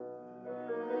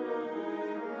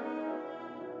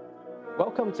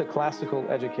Welcome to Classical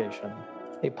Education,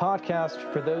 a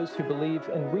podcast for those who believe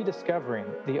in rediscovering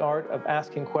the art of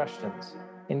asking questions,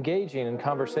 engaging in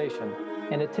conversation,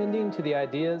 and attending to the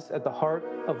ideas at the heart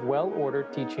of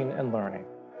well-ordered teaching and learning.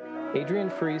 Adrian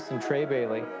Freese and Trey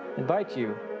Bailey invite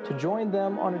you to join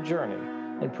them on a journey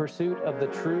in pursuit of the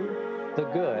true, the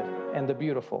good, and the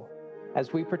beautiful,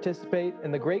 as we participate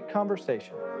in the great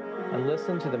conversation and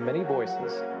listen to the many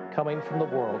voices coming from the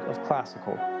world of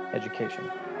classical education.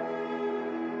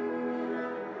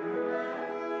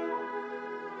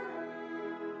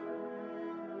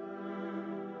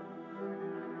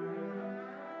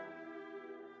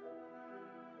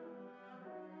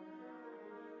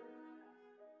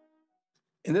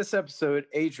 In this episode,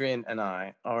 Adrian and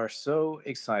I are so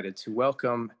excited to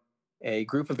welcome a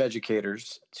group of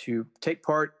educators to take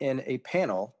part in a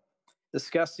panel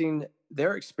discussing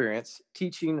their experience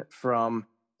teaching from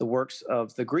the works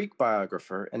of the Greek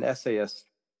biographer and essayist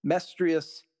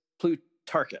Mestrius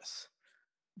Plutarchus,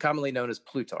 commonly known as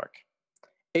Plutarch.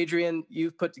 Adrian,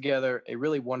 you've put together a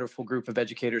really wonderful group of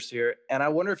educators here, and I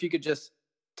wonder if you could just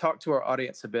talk to our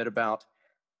audience a bit about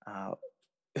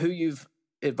who you've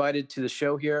invited to the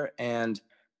show here and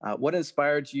what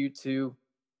inspired you to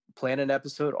plan an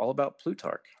episode all about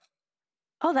Plutarch.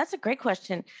 Oh, that's a great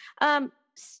question. I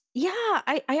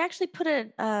actually put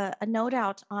a note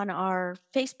out on our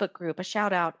Facebook group, a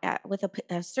shout out with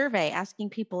a survey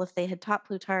asking people if they had taught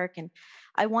Plutarch. And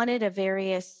I wanted a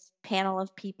various panel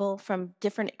of people from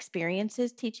different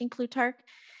experiences teaching Plutarch,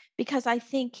 because I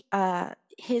think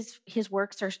his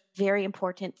works are very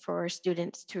important for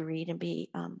students to read and be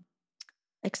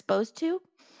exposed to.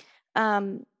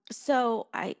 So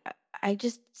I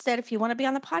just said, if you want to be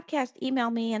on the podcast,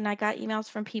 email me, and I got emails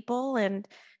from people, and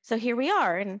so here we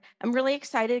are. And I'm really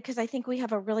excited because I think we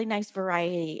have a really nice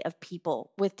variety of people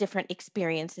with different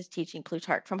experiences teaching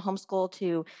Plutarch, from homeschool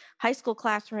to high school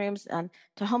classrooms, to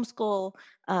homeschool,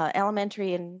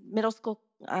 elementary and middle school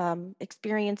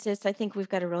experiences. I think we've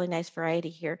got a really nice variety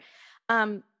here.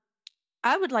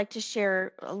 I would like to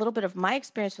share a little bit of my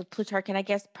experience with Plutarch, and I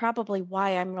guess probably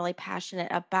why I'm really passionate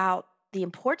about the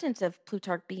importance of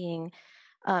Plutarch being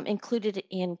included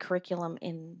in curriculum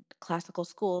in classical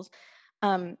schools.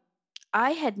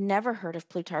 I had never heard of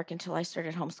Plutarch until I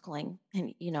started homeschooling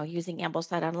and using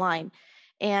Ambleside Online,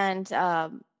 and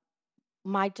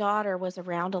my daughter was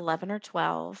around 11 or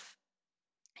 12,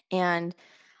 and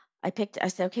I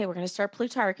said, okay, we're going to start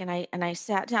Plutarch. And I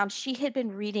sat down. She had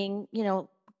been reading,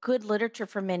 good literature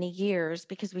for many years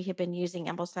because we had been using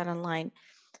Ambleside Online.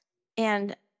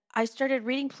 And I started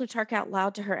reading Plutarch out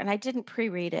loud to her, and I didn't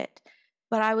pre-read it,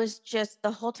 but I was just, the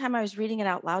whole time I was reading it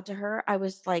out loud to her, I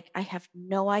was like, I have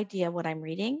no idea what I'm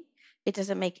reading. It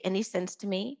doesn't make any sense to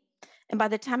me. And by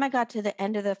the time I got to the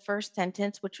end of the first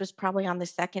sentence, which was probably on the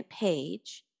second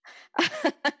page,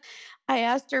 I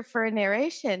asked her for a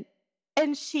narration,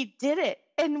 and she did it.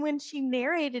 And when she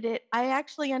narrated it, I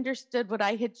actually understood what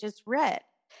I had just read.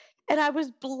 And I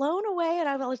was blown away. And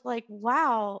I was like,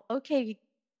 wow, okay,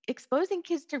 exposing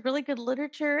kids to really good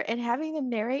literature and having them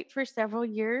narrate for several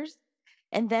years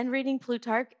and then reading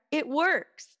Plutarch, it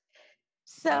works.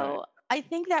 So Right. I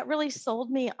think that really sold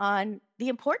me on the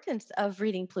importance of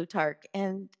reading Plutarch,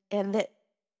 and that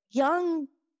young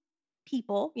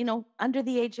people, under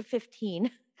the age of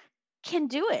 15 can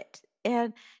do it.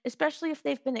 And especially if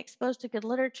they've been exposed to good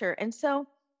literature. And so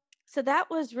that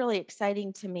was really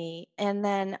exciting to me. And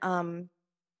then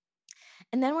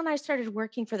when I started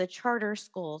working for the charter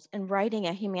schools and writing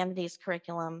a humanities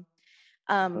curriculum,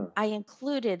 I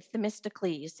included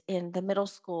Themistocles in the middle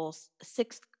school's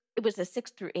it was a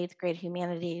 6th through 8th grade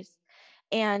humanities.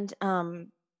 And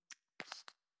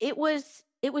it was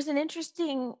an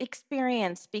interesting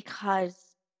experience because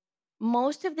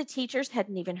most of the teachers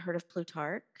hadn't even heard of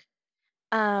Plutarch.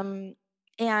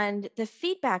 And the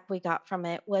feedback we got from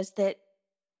it was that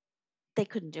they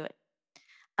couldn't do it.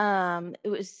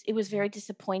 It was very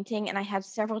disappointing. And I had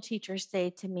several teachers say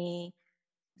to me,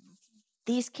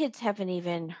 these kids haven't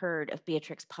even heard of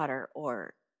Beatrix Potter,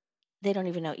 or they don't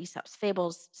even know Aesop's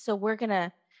Fables. So we're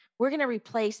gonna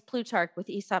replace Plutarch with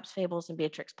Aesop's Fables and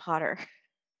Beatrix Potter.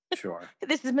 Sure.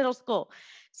 This is middle school.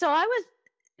 So I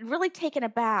was really taken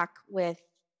aback with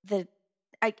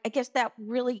I guess that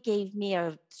really gave me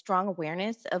a strong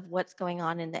awareness of what's going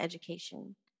on in the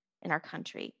education in our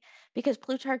country, because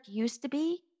Plutarch used to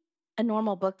be a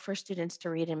normal book for students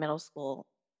to read in middle school.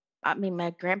 I mean,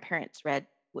 my grandparents read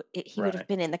it. He would have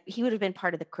been he would have been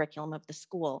part of the curriculum of the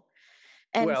school.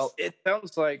 And Well, it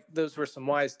sounds like those were some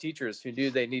wise teachers who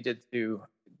knew they needed to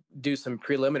do some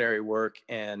preliminary work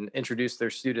and introduce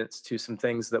their students to some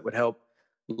things that would help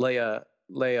lay a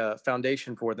lay a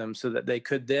foundation for them so that they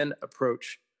could then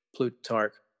approach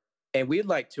Plutarch. And we'd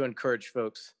like to encourage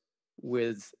folks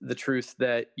with the truth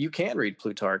that you can read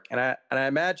Plutarch. And I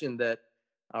imagine that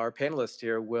our panelists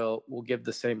here will give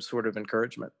the same sort of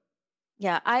encouragement.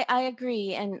 Yeah, I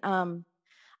agree. And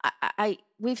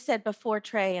we've said before,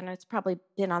 Trey, and it's probably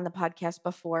been on the podcast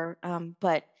before,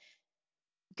 but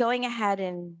going ahead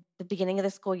in the beginning of the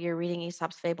school year reading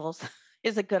Aesop's fables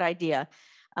is a good idea.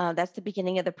 That's the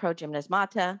beginning of the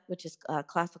progymnasmata, which is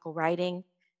classical writing,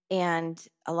 and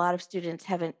a lot of students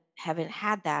haven't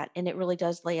had that, and it really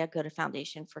does lay a good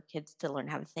foundation for kids to learn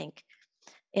how to think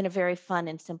in a very fun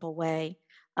and simple way.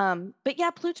 But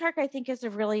yeah, Plutarch I think is a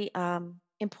really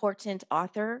important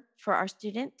author for our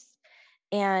students,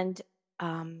 and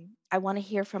I want to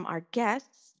hear from our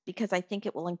guests because I think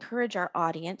it will encourage our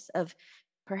audience of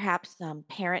perhaps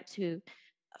parents who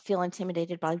feel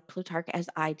intimidated by Plutarch as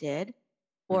I did,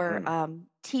 or Hmm.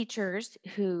 teachers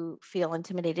who feel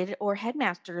intimidated, or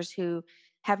headmasters who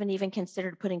haven't even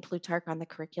considered putting Plutarch on the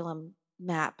curriculum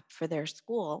map for their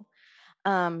school.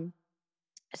 Um,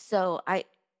 so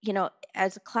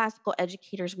as classical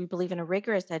educators, we believe in a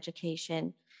rigorous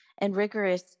education, and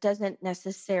rigorous doesn't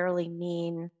necessarily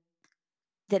mean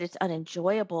that it's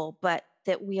unenjoyable, but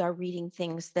that we are reading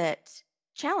things that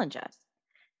challenge us.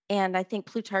 And I think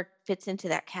Plutarch fits into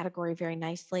that category very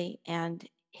nicely. And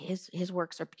his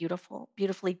works are beautiful,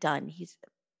 beautifully done. He's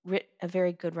a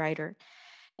very good writer.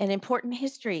 And important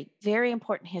history, very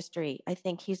important history. I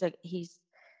think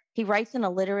he writes in a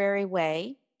literary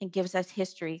way and gives us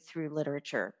history through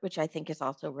literature, which I think is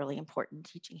also really important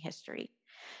teaching history.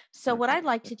 So what I'd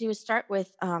like Hmm. to do is start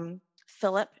with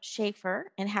Philip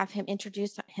Schaefer and have him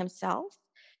introduce himself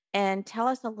and tell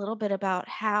us a little bit about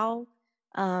how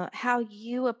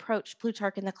you approach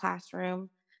Plutarch in the classroom,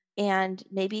 and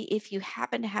maybe if you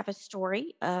happen to have a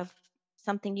story of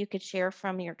something you could share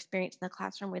from your experience in the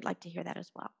classroom, we'd like to hear that as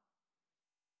well.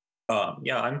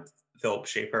 Yeah, I'm Philip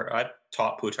Schaefer. I've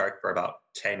taught Plutarch for about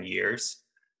 10 years,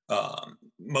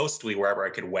 mostly wherever I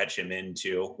could wedge him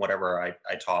into whatever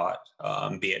I taught,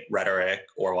 be it rhetoric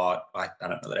or law. I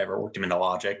don't know that I ever worked him into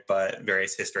logic, but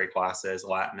various history classes,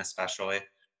 Latin especially.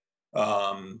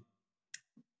 Um,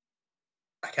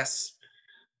 I guess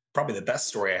probably the best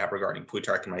story I have regarding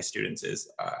Plutarch and my students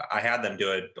is I had them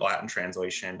do a Latin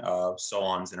translation of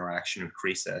Solon's interaction with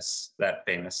Croesus, that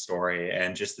famous story,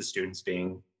 and just the students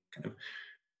being kind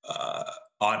of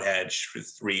on edge for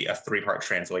a three-part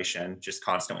translation, just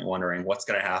constantly wondering what's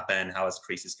going to happen, how is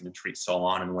Croesus going to treat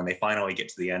Solon, and when they finally get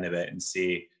to the end of it and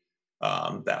see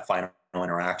that final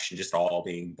interaction, just all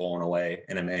being blown away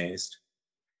and amazed.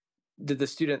 Did the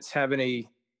students have any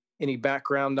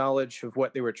background knowledge of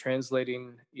what they were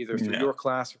translating, either through No, your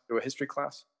class or through a history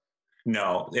class?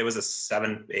 no, it was a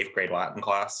seventh, eighth grade Latin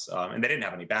class, and they didn't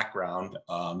have any background.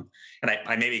 And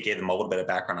I maybe gave them a little bit of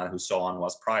background on who Solon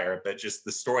was prior, but just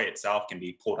the story itself can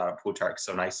be pulled out of Plutarch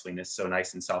so nicely and is so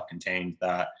nice and self-contained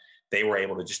that they were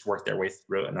able to just work their way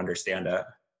through it and understand it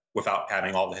without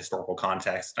having all the historical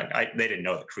context. They didn't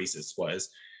know that Croesus was,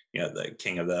 the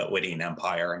king of the Lydian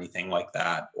Empire or anything like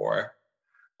that, or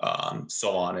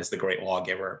Solon is the great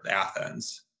lawgiver of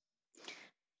Athens.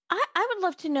 I would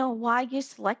love to know why you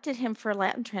selected him for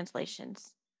Latin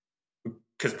translations.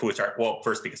 Because Plutarch, well,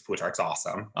 first because Plutarch's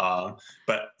awesome,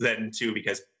 but then two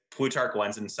because Plutarch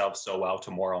lends himself so well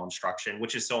to moral instruction,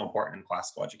 which is so important in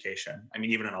classical education. I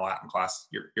mean, even in a Latin class,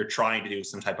 you're trying to do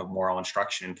some type of moral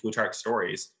instruction, and Plutarch's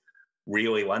stories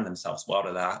really lend themselves well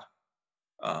to that.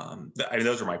 I mean,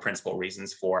 those are my principal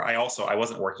reasons for. I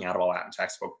wasn't working out of a Latin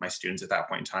textbook with my students at that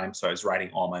point in time, so I was writing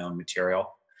all my own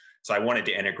material. So I wanted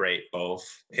to integrate both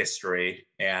history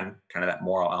and kind of that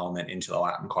moral element into the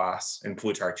Latin class. And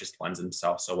Plutarch just lends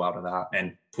himself so well to that.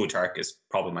 And Plutarch is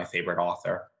probably my favorite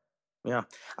author. Yeah.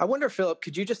 I wonder, Philip,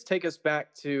 could you just take us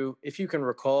back to, if you can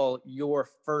recall, your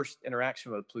first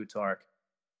interaction with Plutarch?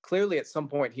 Clearly, at some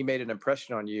point, he made an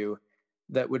impression on you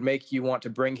that would make you want to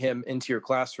bring him into your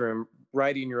classroom,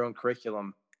 writing your own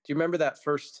curriculum. Do you remember that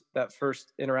first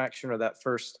interaction or that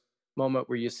first moment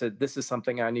where you said, "This is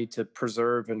something I need to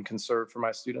preserve and conserve for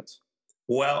my students"?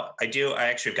 Well, I do. I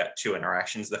actually have got two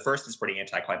interactions. The first is pretty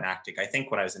anticlimactic. I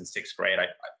think when I was in sixth grade,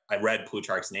 I read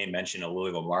Plutarch's name mentioned in a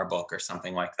Louisville Bar book or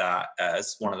something like that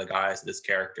as one of the guys that his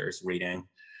characters reading.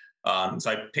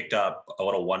 So I picked up a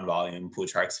little one volume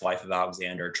Plutarch's Life of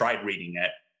Alexander, tried reading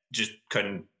it, just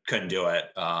couldn't do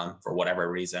it for whatever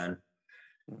reason.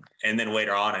 And then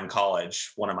later on in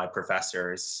college, one of my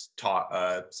professors taught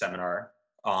a seminar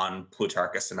on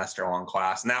Plutarch, a semester long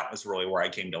class. And that was really where I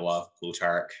came to love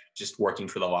Plutarch, just working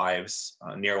through the lives,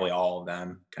 nearly all of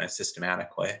them kind of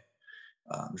systematically.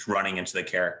 just running into the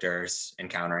characters,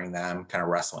 encountering them, kind of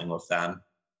wrestling with them.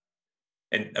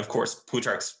 And of course,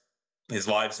 his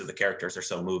lives of the characters are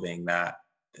so moving that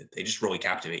they just really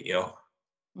captivate you.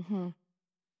 Hmm.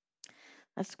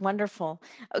 That's wonderful.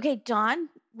 Okay, Dawn,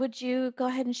 would you go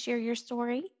ahead and share your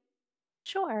story?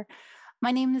 Sure.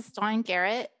 My name is Dawn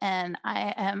Garrett, and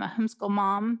I am a homeschool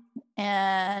mom,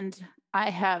 and I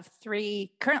have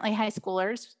 3 currently high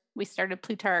schoolers. We started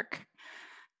Plutarch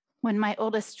when my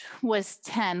oldest was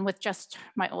 10, with just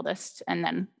my oldest. And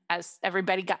then as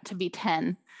everybody got to be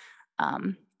 10,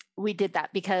 we did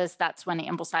that because that's when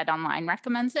Ambleside Online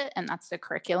recommends it, and that's the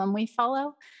curriculum we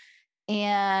follow.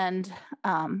 And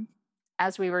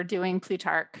as we were doing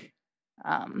Plutarch,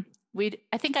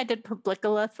 I think I did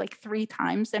Publicola like 3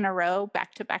 times in a row,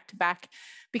 back to back to back,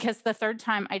 because the third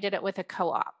time I did it with a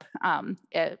co-op.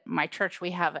 At my church,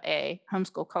 we have a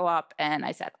homeschool co-op, and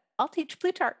I said, I'll teach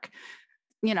Plutarch.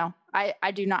 You know,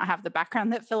 I do not have the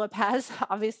background that Philip has,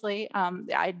 obviously.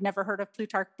 I'd never heard of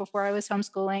Plutarch before I was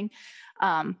homeschooling,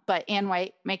 but Ann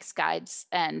White makes guides,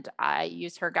 and I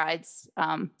use her guides,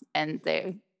 and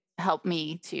they help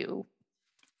me to,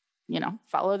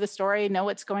 follow the story, know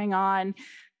what's going on.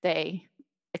 They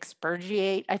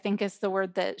expurgiate, I think is the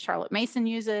word that Charlotte Mason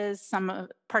uses, some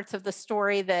parts of the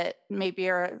story that maybe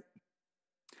are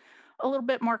a little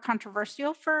bit more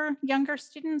controversial for younger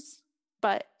students.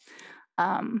 But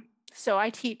so I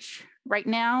teach right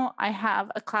now, I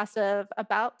have a class of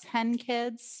about 10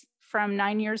 kids from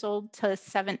 9 years old to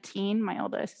 17. My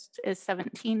oldest is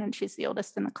 17, and she's the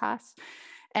oldest in the class.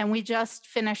 And we just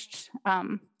finished,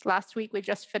 last week, we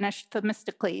just finished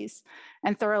Themistocles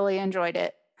and thoroughly enjoyed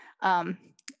it.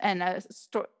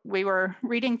 We were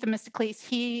reading Themistocles.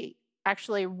 He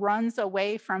actually runs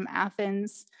away from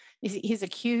Athens. He's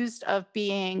accused of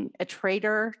being a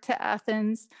traitor to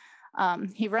Athens.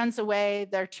 He runs away,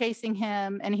 they're chasing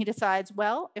him, and he decides,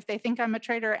 well, if they think I'm a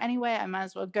traitor anyway, I might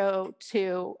as well go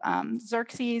to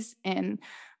Xerxes in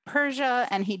Persia,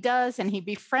 and he does, and he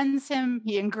befriends him.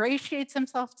 He ingratiates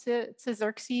himself to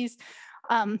Xerxes.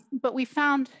 But we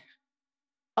found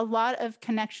a lot of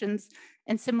connections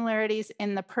and similarities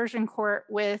in the Persian court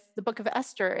with the book of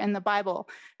Esther in the Bible.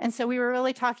 And so we were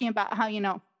really talking about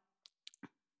how,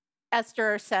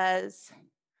 Esther says,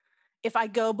 if I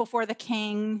go before the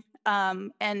king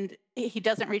and he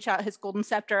doesn't reach out his golden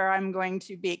scepter, I'm going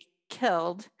to be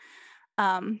killed.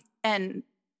 And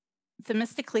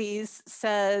Themistocles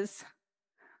says,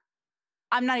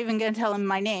 I'm not even going to tell him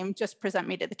my name, just present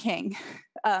me to the king.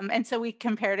 And so we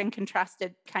compared and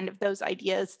contrasted kind of those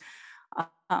ideas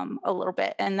a little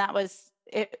bit. And that was,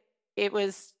 it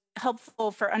was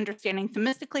helpful for understanding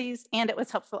Themistocles, and it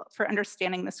was helpful for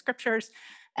understanding the scriptures.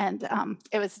 And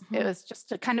it was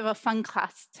just a kind of a fun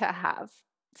class to have.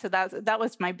 So that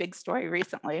was my big story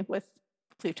recently with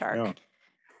Plutarch. Yeah.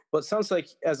 Well, it sounds like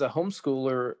as a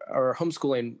homeschooler or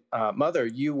homeschooling mother,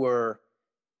 you were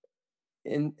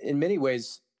in many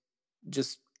ways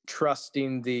just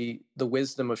trusting the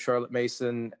wisdom of Charlotte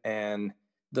Mason and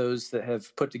those that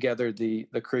have put together the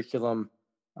curriculum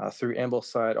through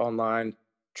Ambleside Online,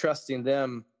 trusting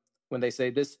them when they say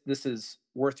this is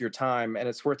worth your time, and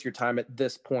it's worth your time at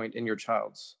this point in your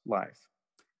child's life.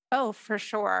 Oh, for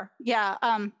sure. Yeah.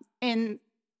 And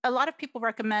a lot of people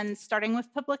recommend starting with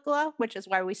Publicola, which is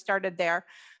why we started there.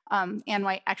 Ann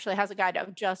White actually has a guide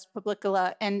of just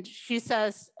Publicola, and she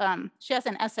says, she has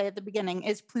an essay at the beginning,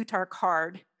 is Plutarch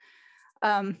hard?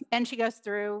 And she goes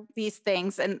through these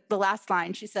things, and the last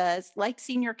line, she says, like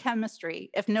senior chemistry,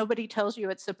 if nobody tells you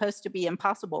it's supposed to be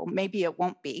impossible, maybe it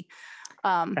won't be.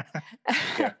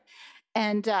 Yeah.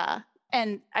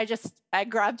 And I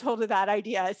grabbed hold of that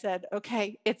idea. I said,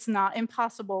 okay, it's not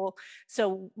impossible,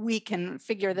 so we can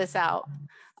figure this out.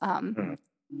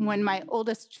 When my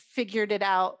oldest figured it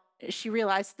out, she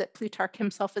realized that Plutarch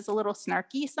himself is a little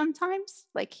snarky sometimes.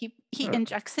 Like he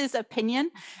injects his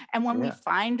opinion. And when we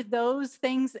find those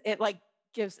things, it like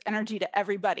gives energy to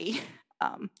everybody.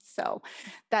 So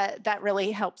that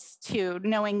really helps too,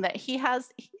 knowing that he has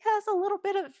a little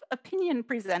bit of opinion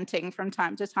presenting from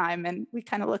time to time, and we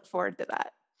kind of look forward to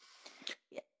that.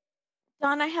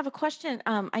 Dawn, I have a question.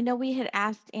 I know we had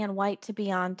asked Ann White to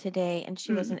be on today, and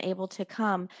she wasn't able to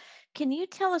come. Can you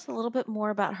tell us a little bit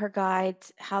more about her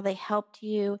guides, how they helped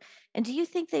you, and do you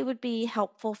think they would be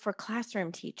helpful for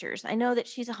classroom teachers? I know that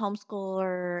she's a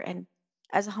homeschooler, and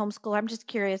as a homeschooler, I'm just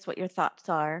curious what your thoughts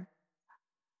are.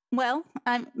 Well,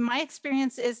 my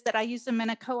experience is that I use them in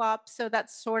a co-op, so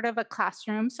that's sort of a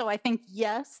classroom. So I think,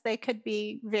 yes, they could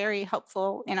be very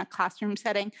helpful in a classroom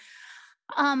setting.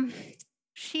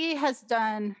 She has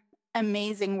done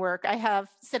amazing work. I have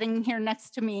sitting here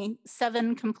next to me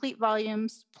 7 complete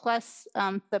volumes, plus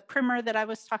the primer that I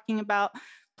was talking about,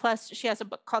 plus she has a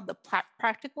book called The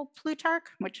Practical Plutarch,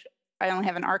 which I only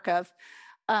have an arc of.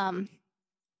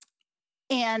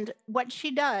 And what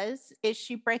she does is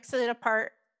she breaks it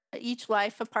apart, each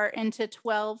life apart into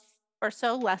 12 or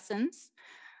so lessons.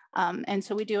 And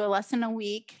so we do a lesson a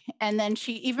week, and then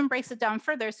she even breaks it down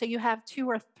further. So you have 2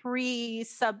 or 3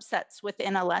 subsets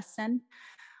within a lesson.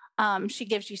 She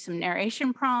gives you some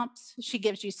narration prompts. She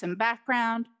gives you some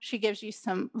background. She gives you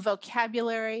some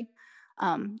vocabulary,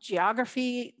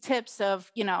 geography tips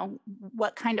of,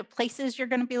 what kind of places you're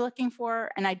going to be looking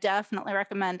for. And I definitely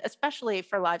recommend, especially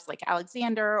for lives like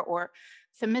Alexander or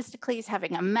Themistocles,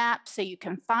 having a map so you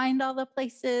can find all the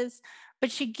places.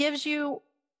 But she gives you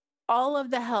all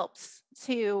of the helps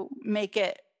to make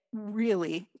it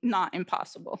really not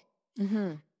impossible.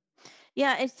 Mm-hmm.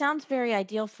 Yeah, it sounds very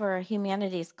ideal for a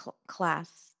humanities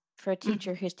class, for a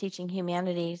teacher who's teaching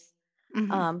humanities,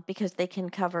 because they can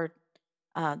cover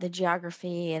the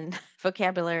geography and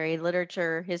vocabulary,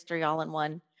 literature, history, all in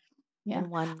one. Yeah. In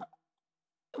one.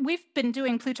 We've been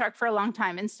doing Plutarch for a long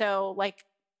time. And so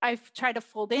I've tried to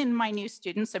fold in my new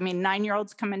students. I mean,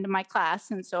 9-year-olds come into my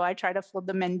class, and so I try to fold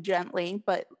them in gently.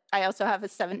 But I also have a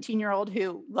 17-year-old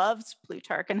who loves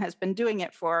Plutarch and has been doing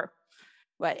it for,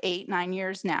 8-9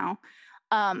 years now.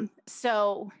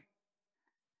 So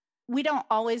we don't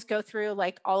always go through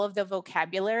all of the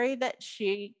vocabulary that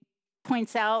she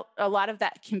points out. A lot of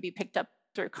that can be picked up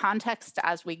through context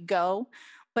as we go.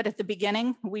 But at the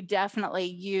beginning, we definitely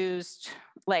used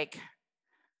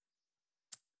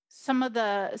some of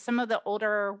the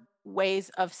older ways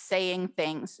of saying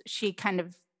things. She kind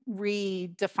of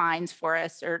redefines for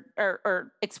us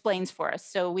or explains for us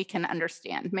so we can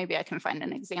understand. Maybe I can find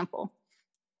an example.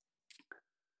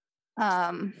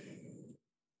 Well,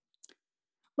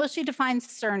 she defines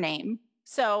surname.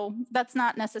 So that's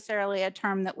not necessarily a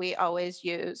term that we always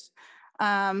use.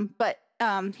 But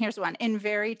here's one: in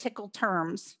very tickled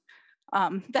terms.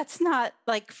 That's not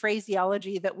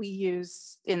phraseology that we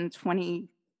use in 21st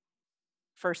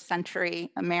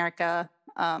century America.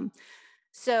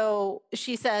 So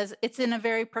she says it's in a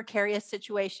very precarious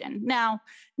situation. Now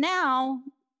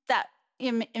that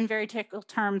in very tickled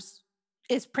terms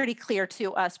is pretty clear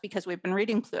to us because we've been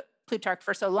reading Plutarch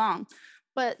for so long.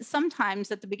 But sometimes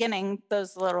at the beginning,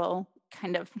 those little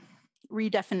kind of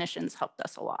redefinitions helped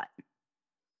us a lot.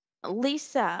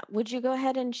 Lisa, would you go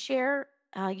ahead and share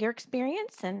your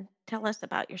experience and tell us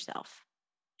about yourself?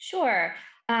 Sure.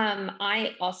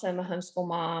 I also am a homeschool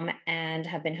mom and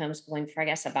have been homeschooling for, I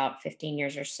guess, about 15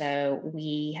 years or so.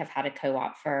 We have had a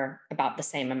co-op for about the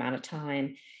same amount of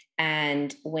time.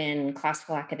 And when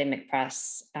Classical Academic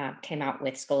Press came out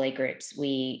with School A groups,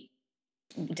 we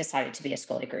decided to be a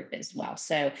School A group as well.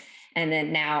 So, and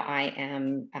then now I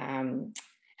am I'm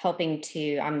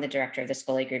the director of the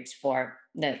School A groups for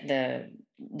the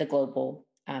global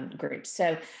group.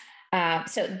 So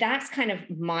that's kind of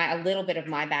a little bit of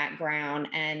my background.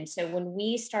 And so when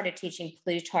we started teaching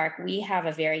Plutarch, we have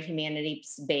a very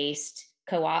humanities-based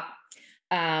co-op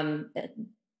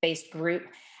based group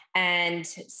and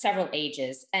several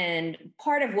ages. And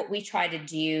part of what we try to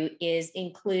do is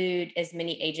include as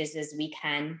many ages as we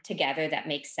can together that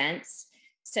makes sense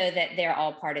so that they're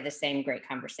all part of the same great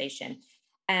conversation.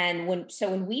 And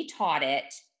when we taught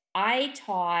it, I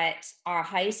taught our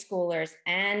high schoolers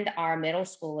and our middle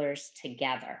schoolers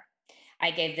together.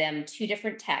 I gave them 2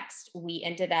 different texts. We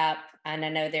ended up, and I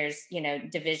know there's,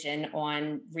 division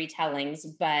on retellings,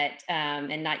 but,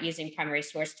 and not using primary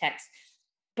source text,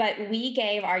 but we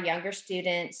gave our younger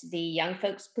students the Young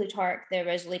Folks Plutarch, the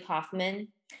Rosalie Kaufman.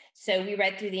 So we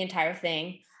read through the entire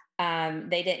thing.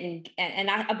 They didn't, and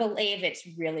I believe it's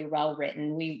really well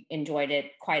written. We enjoyed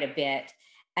it quite a bit.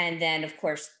 And then, of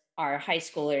course, our high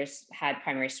schoolers had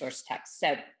primary source text.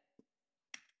 So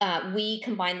we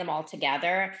combined them all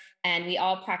together and we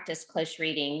all practiced close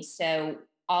reading. So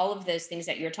all of those things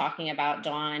that you're talking about,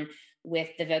 Dawn, with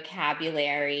the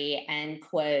vocabulary and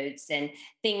quotes and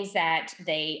things that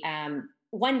they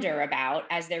wonder about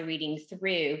as they're reading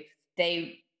through,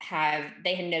 they had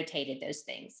notated those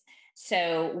things.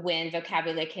 So when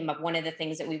vocabulary came up, one of the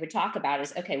things that we would talk about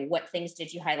is, okay, what things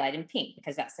did you highlight in pink?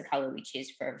 Because that's the color we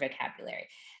choose for vocabulary.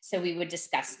 So we would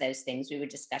discuss those things. We would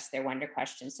discuss their wonder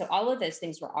questions. So all of those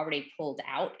things were already pulled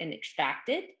out and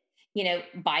extracted,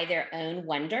 by their own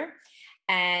wonder.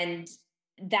 And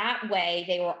that way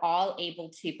they were all able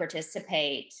to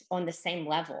participate on the same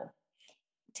level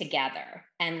together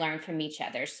and learn from each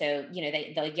other. So,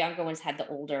 the younger ones had the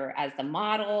older as the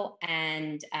model,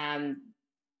 and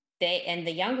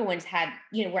the younger ones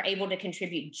were able to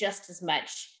contribute just as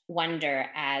much wonder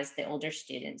as the older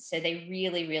students. So they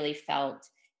really, really felt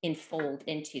enfolded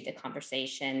into the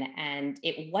conversation, and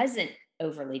it wasn't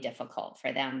overly difficult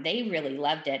for them. They really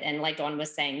loved it. And like Dawn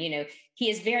was saying, he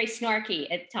is very snarky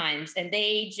at times, and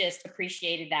they just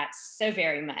appreciated that so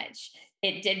very much.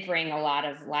 It did bring a lot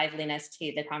of liveliness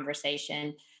to the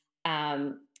conversation.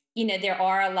 There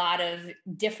are a lot of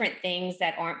different things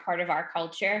that aren't part of our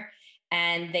culture,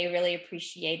 and they really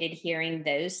appreciated hearing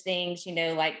those things,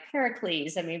 like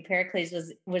Pericles. I mean, Pericles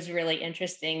was really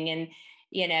interesting, and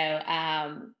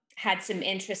had some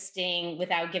interesting,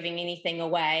 without giving anything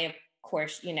away, of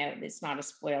course, it's not a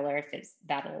spoiler if it's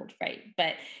that old, right?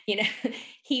 But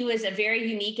he was a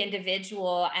very unique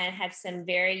individual and had some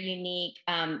very unique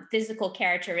physical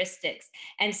characteristics,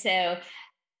 and so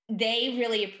they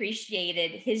really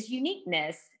appreciated his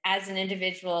uniqueness as an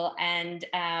individual, and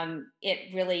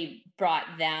it really brought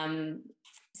them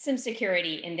some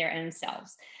security in their own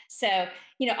selves. So,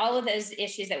 all of those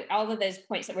all of those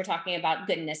points that we're talking about,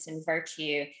 goodness and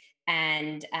virtue,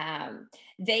 and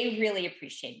they really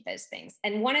appreciated those things.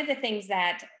 And one of the things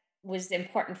that was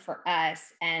important for us,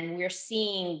 and we're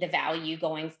seeing the value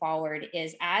going forward,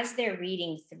 is as they're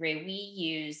reading through, we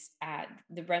use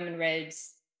the Roman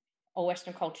Roads Old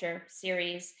Western Culture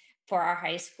series for our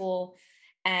high school,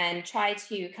 and try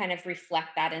to kind of reflect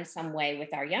that in some way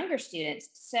with our younger students.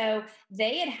 So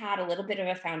they had a little bit of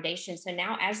a foundation. So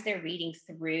now as they're reading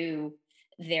through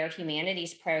their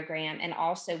humanities program, and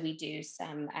also we do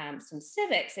some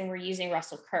civics, and we're using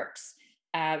Russell Kirk's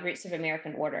Roots of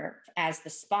American Order as the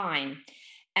spine.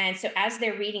 And so as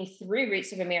they're reading through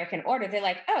Roots of American Order, they're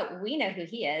like, oh, we know who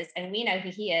he is, and we know who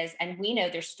he is, and we know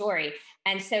their story.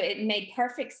 And so it made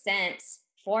perfect sense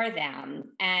for them,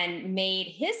 and made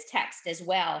his text as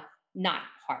well not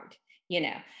hard,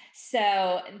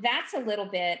 So that's a little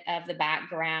bit of the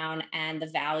background and the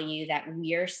value that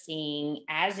we're seeing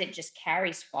as it just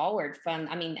carries forward from,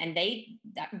 and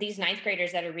these ninth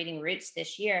graders that are reading Roots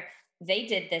this year, they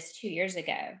did this 2 years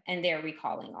ago, and they're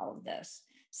recalling all of this.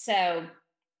 So,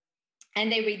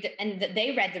 and they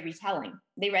read the retelling.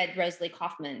 They read Rosalie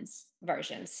Kaufman's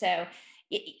version. So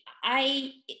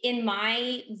in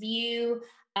my view,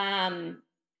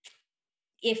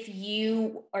 if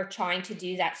you are trying to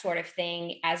do that sort of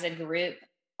thing as a group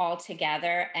all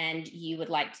together, and you would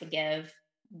like to give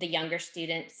the younger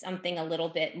students something a little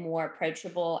bit more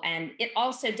approachable, and it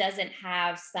also doesn't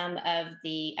have some of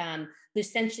the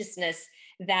licentiousness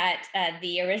that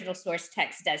the original source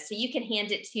text does. So you can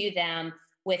hand it to them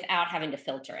without having to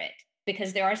filter it,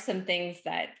 because there are some things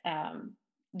that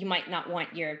you might not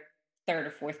want your third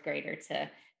or fourth grader to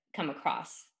come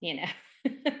across,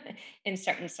 in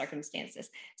certain circumstances.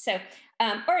 So,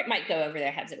 or it might go over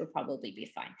their heads. It would probably be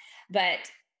fine.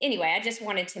 But anyway, I just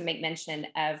wanted to make mention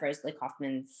of Rosalie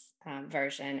Kaufman's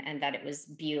version, and that it was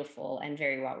beautiful and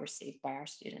very well received by our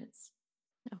students.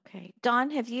 Okay.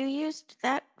 Dawn, have you used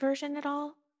that version at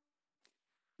all?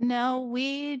 No,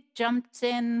 we jumped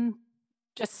in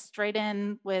just straight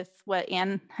in with what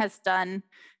Anne has done.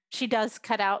 She does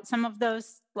cut out some of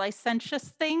those licentious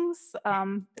things,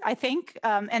 I think.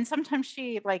 And sometimes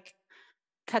she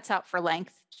cuts out for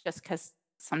length, just because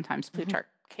sometimes Plutarch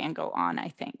can go on, I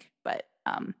think. But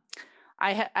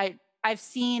I've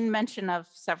seen mention of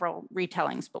several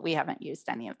retellings, but we haven't used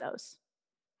any of those.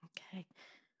 Okay.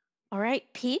 All right,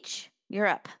 Peach, you're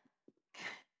up.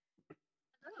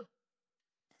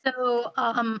 So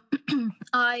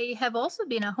I have also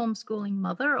been a homeschooling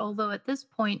mother, although at this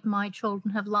point my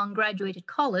children have long graduated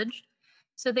college.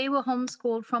 So they were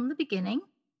homeschooled from the beginning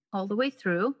all the way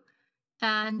through.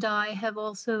 And I have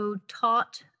also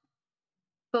taught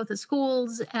both at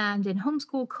schools and in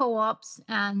homeschool co-ops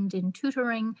and in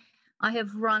tutoring. I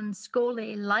have run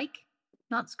Scole-like,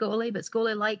 not Scole, but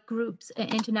Scole-like groups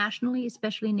internationally,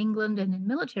 especially in England and in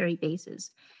military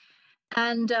bases.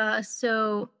 And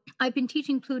so I've been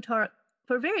teaching Plutarch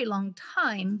for a very long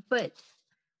time, but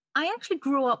I actually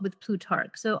grew up with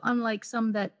Plutarch. So unlike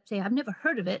some that say, I've never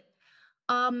heard of it,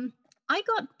 I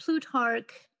got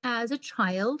Plutarch as a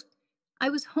child. I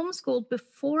was homeschooled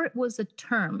before it was a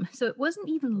term. So it wasn't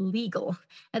even legal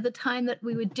at the time that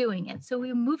we were doing it. So we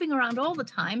were moving around all the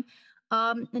time.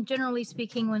 And generally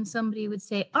speaking, when somebody would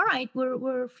say, all right,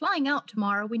 we're flying out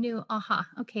tomorrow, we knew,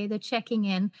 okay, they're checking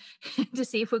in to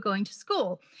see if we're going to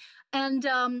school. And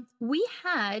we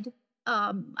had,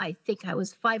 I think I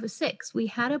was 5 or 6, we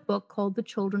had a book called The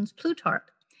Children's Plutarch.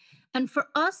 And for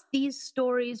us, these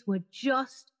stories were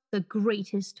just the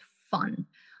greatest fun.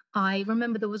 I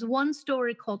remember there was one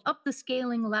story called Up the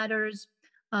Scaling Ladders.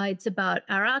 It's about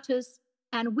Aratus,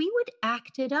 and we would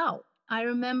act it out. I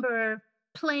remember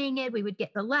playing it. We would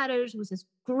get the ladders. There was this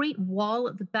great wall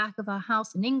at the back of our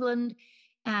house in England,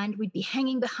 and we'd be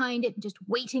hanging behind it and just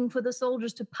waiting for the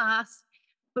soldiers to pass.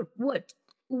 But what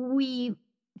we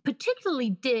particularly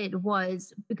did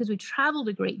was, because we traveled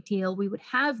a great deal, we would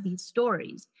have these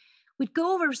stories. We'd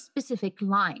go over specific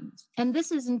lines, and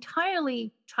this is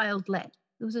entirely child-led.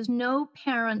 There was no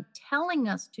parent telling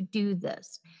us to do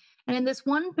this. And in this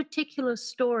one particular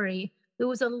story, there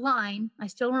was a line, I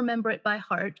still remember it by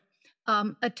heart.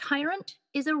 A tyrant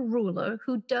is a ruler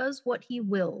who does what he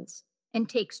wills and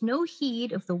takes no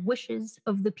heed of the wishes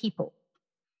of the people.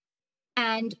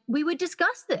 And we would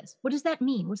discuss this. What does that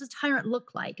mean? What does a tyrant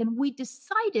look like? And we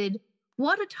decided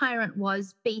what a tyrant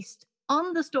was based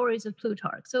on the stories of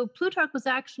Plutarch. So Plutarch was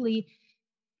actually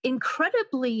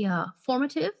incredibly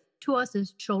formative to us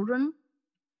as children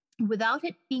without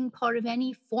it being part of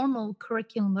any formal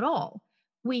curriculum at all.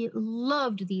 We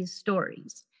loved these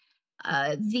stories.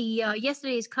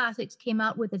 Yesterday's Classics came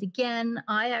out with it again.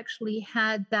 I actually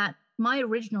had my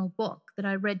original book that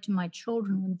I read to my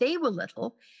children when they were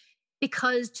little,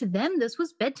 because to them, this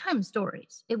was bedtime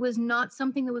stories. It was not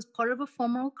something that was part of a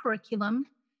formal curriculum.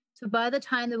 So by the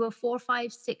time they were 4,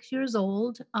 5, 6 years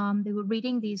old, they were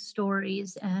reading these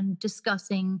stories and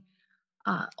discussing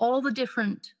all the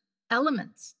different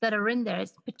elements that are in there.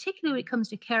 It's particularly when it comes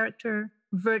to character,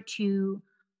 virtue,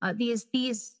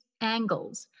 these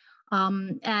angles.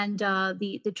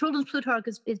 The Children's Plutarch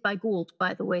is by Gould,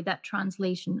 by the way, that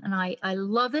translation. And I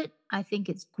love it. I think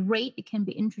it's great. It can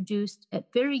be introduced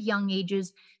at very young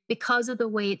ages because of the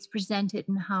way it's presented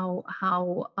and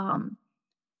how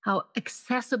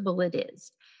accessible it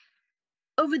is.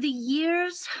 Over the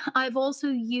years, I've also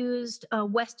used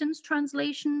Weston's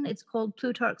translation. It's called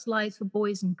Plutarch's Lives for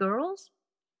Boys and Girls,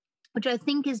 which I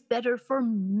think is better for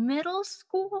middle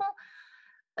school,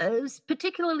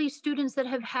 particularly students that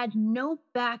have had no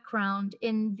background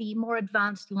in the more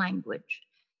advanced language.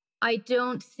 I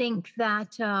don't think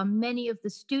that many of the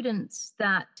students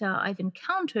that I've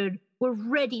encountered were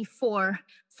ready for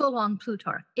full-on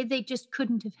Plutarch. They just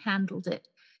couldn't have handled it.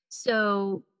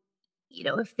 So,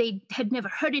 if they had never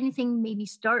heard anything, maybe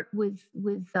start with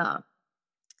the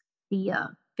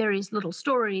various little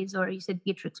stories, or you said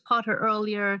Beatrix Potter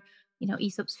earlier,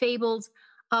 Aesop's Fables.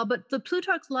 But the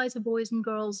Plutarch's Lives of Boys and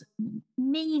Girls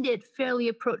made it fairly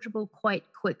approachable quite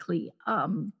quickly.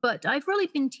 But I've really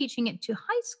been teaching it to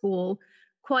high school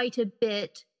quite a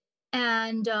bit.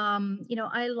 And,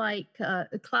 I like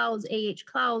Clowes, A.H.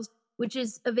 Clowes, which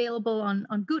is available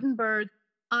on Gutenberg.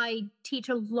 I teach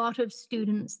a lot of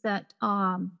students that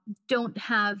don't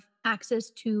have access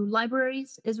to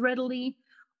libraries as readily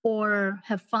or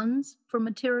have funds for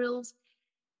materials.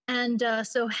 And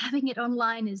so having it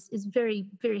online is very,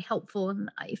 very helpful. And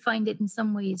I find it in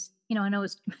some ways, I know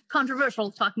it's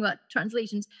controversial talking about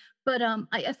translations, but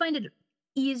I find it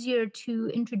easier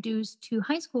to introduce to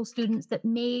high school students that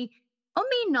may or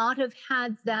may not have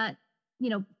had that,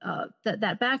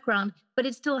 that background, but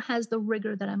it still has the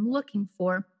rigor that I'm looking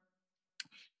for.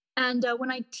 And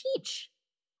when I teach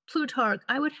Plutarch,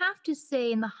 I would have to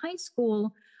say in the high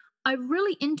school, I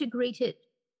really integrate it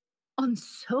on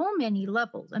so many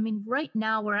levels. I mean, right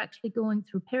now we're actually going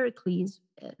through Pericles,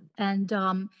 and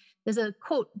there's a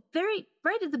quote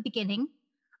right at the beginning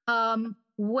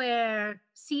where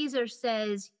Caesar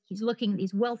says he's looking at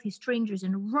these wealthy strangers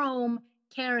in Rome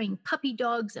carrying puppy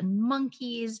dogs and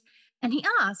monkeys, and he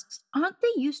asks, "Aren't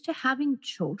they used to having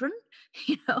children?"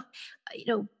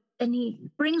 And he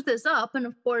brings this up, and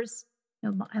of course,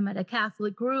 I'm at a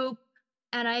Catholic group.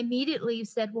 And I immediately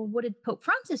said, well, what did Pope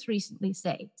Francis recently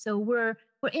say? So we're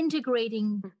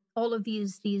integrating all of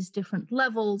these different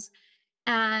levels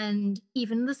and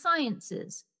even the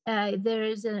sciences. There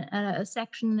is a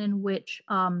section in which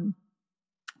again,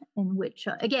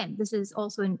 this is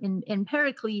also in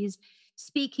Pericles,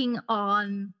 speaking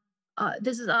on,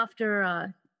 this is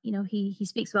after, he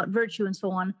speaks about virtue and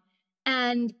so on.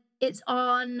 And it's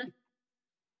on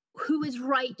who is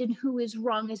right and who is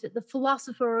wrong. Is it the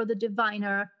philosopher or the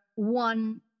diviner?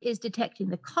 One is detecting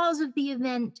the cause of the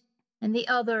event, and the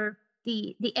other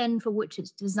the end for which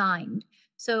it's designed.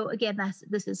 So again,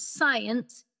 this is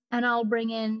science, and I'll bring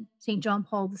in St. John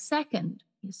Paul II.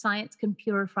 Science can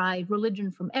purify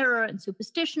religion from error and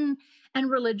superstition,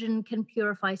 and religion can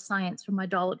purify science from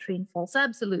idolatry and false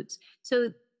absolutes.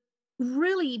 So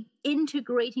really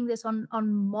integrating this on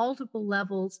multiple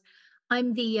levels.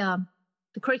 I'm the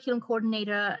curriculum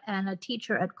coordinator and a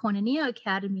teacher at Koinonia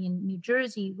Academy in New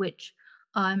Jersey, which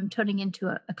I'm turning into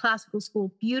a classical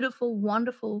school, beautiful,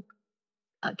 wonderful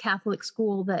Catholic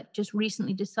school that just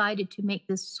recently decided to make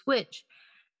this switch.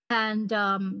 And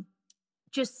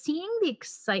just seeing the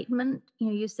excitement,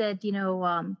 you said,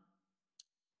 a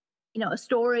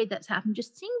story that's happened,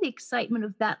 just seeing the excitement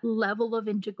of that level of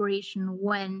integration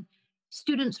when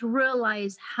students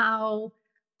realize how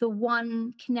the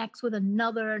one connects with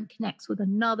another and connects with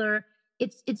another.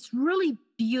 It's really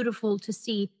beautiful to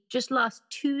see. Just last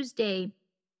Tuesday,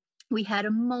 we had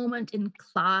a moment in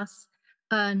class,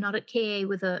 not at KA,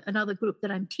 with another group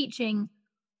that I'm teaching,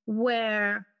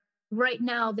 where right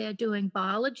now they're doing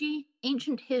biology,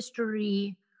 ancient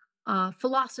history,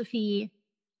 philosophy,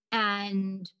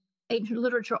 and ancient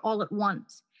literature all at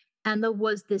once. And there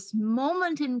was this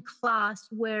moment in class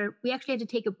where we actually had to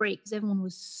take a break because everyone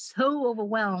was so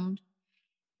overwhelmed.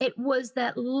 It was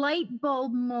that light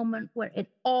bulb moment where it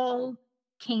all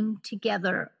came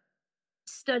together,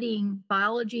 studying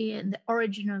biology and the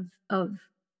origin of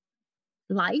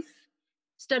life,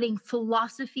 studying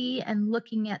philosophy and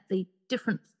looking at the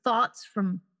different thoughts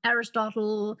from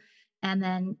Aristotle, and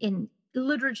then in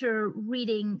literature,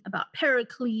 reading about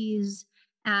Pericles,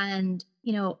 and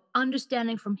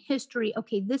understanding from history,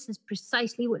 okay, this is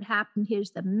precisely what happened. Here's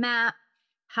the map,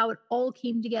 how it all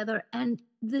came together. And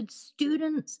the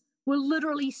students were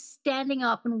literally standing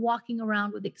up and walking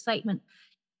around with excitement.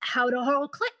 How it all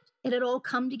clicked. It had all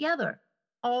come together.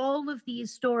 All of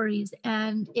these stories,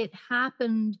 and it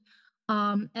happened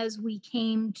as we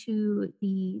came to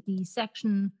the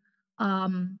section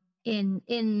in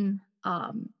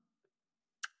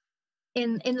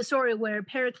the story where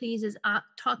Pericles is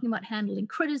talking about handling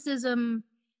criticism,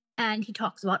 and he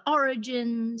talks about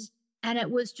origins, and it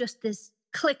was just this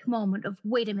click moment of,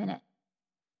 wait a minute.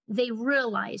 They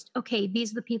realized, okay,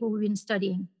 these are the people we've been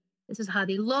studying. This is how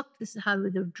they look. This is how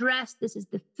they're dressed. This is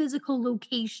the physical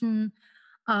location.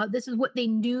 This is what they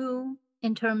knew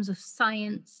in terms of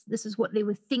science. This is what they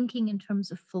were thinking in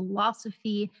terms of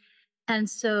philosophy. And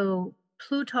so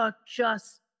Plutarch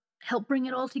just helped bring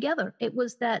it all together. It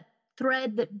was that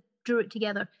thread that drew it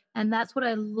together. And that's what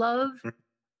I love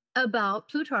about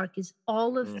Plutarch, is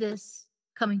all of this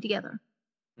coming together.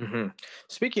 Mm-hmm.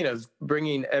 Speaking of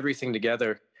bringing everything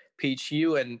together, Peach,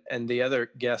 you and the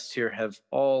other guests here have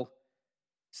all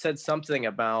said something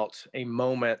about a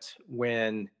moment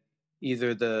when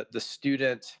either the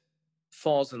student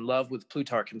falls in love with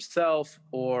Plutarch himself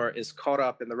or is caught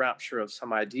up in the rapture of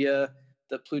some idea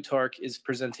that Plutarch is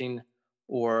presenting,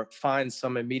 or finds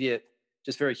some immediate,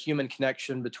 just very human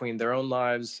connection between their own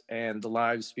lives and the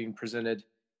lives being presented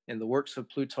in the works of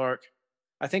Plutarch.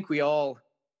 I think we all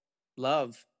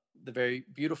love the very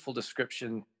beautiful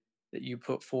description that you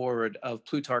put forward of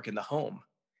Plutarch in the home.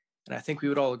 And I think we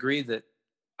would all agree that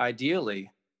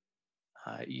ideally,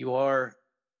 you are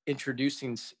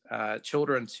introducing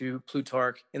children to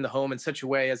Plutarch in the home in such a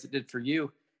way, as it did for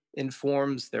you,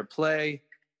 informs their play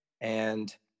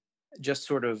and just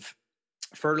sort of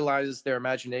fertilizes their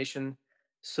imagination.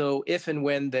 So if and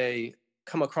when they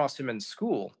come across him in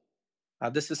school,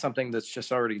 this is something that's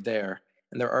just already there,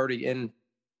 and they're already in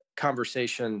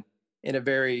conversation in a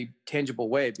very tangible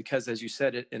way, because, as you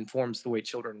said, it informs the way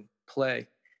children play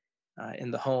in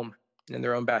the home, in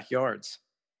their own backyards.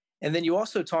 And then you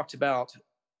also talked about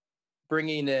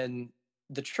bringing in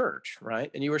the church,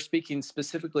 right? And you were speaking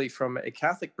specifically from a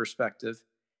Catholic perspective,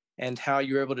 and how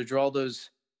you were able to draw those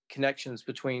connections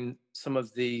between some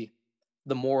of the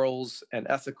morals and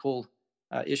ethical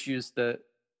issues that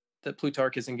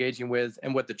Plutarch is engaging with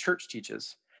and what the church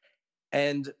teaches.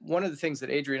 And one of the things that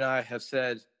Adrian and I have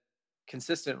said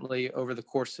consistently over the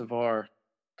course of our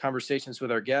conversations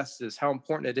with our guests is how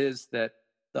important it is that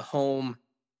the home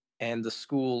and the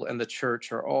school and the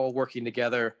church are all working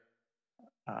together,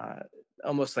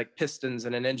 almost like pistons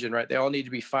in an engine, right? They all need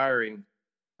to be firing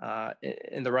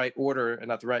in the right order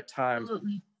and at the right time.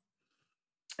 Absolutely.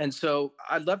 And so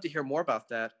I'd love to hear more about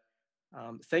that.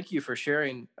 Thank you for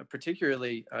sharing,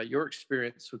 particularly your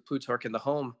experience with Plutarch in the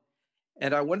home.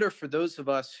 And I wonder, for those of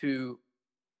us who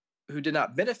did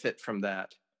not benefit from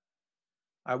that,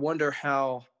 I wonder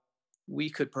how we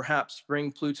could perhaps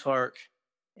bring Plutarch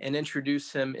and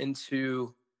introduce him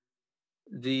into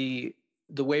the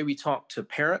way we talk to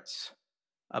parents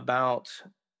about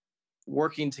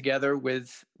working together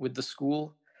with the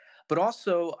school. But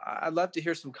also, I'd love to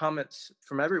hear some comments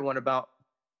from everyone about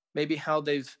maybe how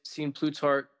they've seen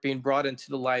Plutarch being brought into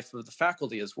the life of the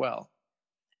faculty as well.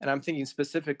 And I'm thinking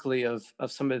specifically of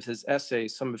some of his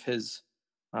essays, some of his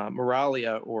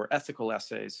moralia or ethical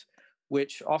essays,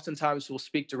 which oftentimes will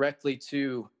speak directly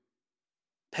to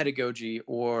pedagogy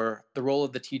or the role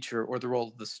of the teacher or the role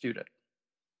of the student.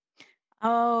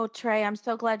 Oh, Trey, I'm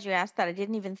so glad you asked that. I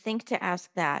didn't even think to ask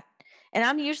that. And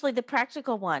I'm usually the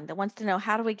practical one that wants to know,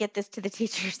 how do we get this to the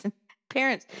teachers and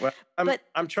parents? Well,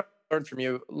 I'm trying learn from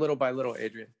you little by little,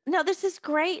 Adrian. No, this is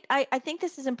great. I think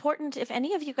this is important. If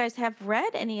any of you guys have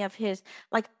read any of his,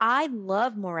 like, I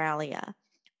love Moralia.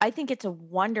 I think it's a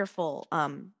wonderful,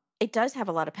 it does have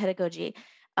a lot of pedagogy.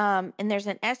 And there's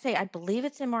an essay, I believe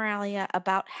it's in Moralia,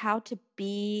 about how to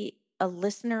be a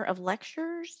listener of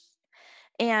lectures.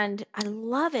 And I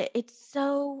love it. It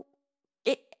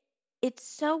it's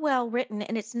so well written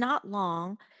and it's not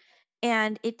long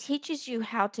and it teaches you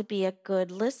how to be a good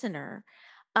listener.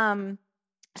 Um,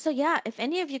 so yeah, if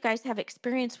any of you guys have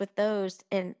experience with those,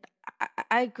 and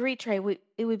I agree, Trey,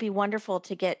 it would be wonderful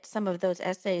to get some of those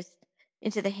essays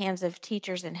into the hands of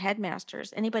teachers and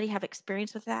headmasters. Anybody have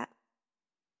experience with that?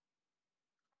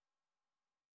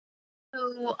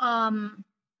 So,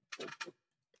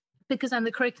 because I'm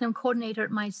the curriculum coordinator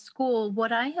at my school,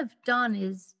 what I have done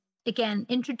is, again,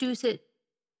 introduce it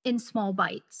in small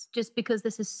bites, just because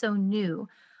this is so new.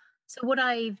 So, what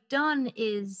I've done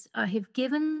is I have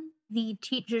given the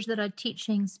teachers that are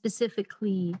teaching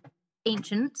specifically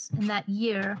ancients in that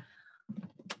year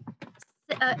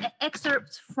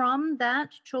excerpts from that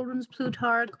children's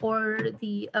Plutarch or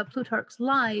the Plutarch's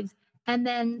Lives, and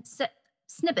then set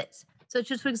snippets. So,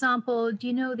 just for example, do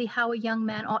you know the How a Young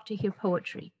Man Ought to Hear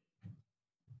Poetry?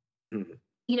 Mhm.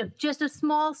 You know, just a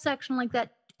small section like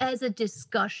that as a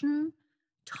discussion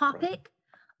topic.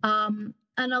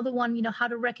 Another one, you know, how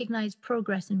to recognize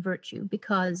progress in virtue,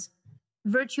 because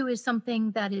virtue is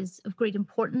something that is of great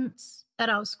importance. At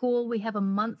our school, we have a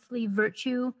monthly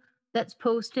virtue that's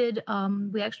posted.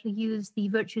 We actually use the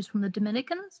virtues from the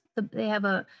Dominicans. They have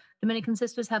a Dominican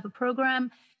sisters have a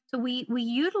program. So we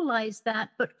utilize that,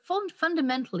 but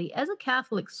fundamentally, as a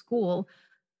Catholic school,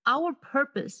 our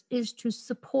purpose is to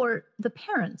support the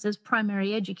parents as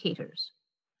primary educators.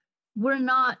 We're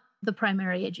not the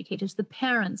primary educators, the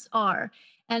parents are.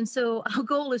 And so our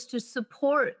goal is to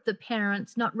support the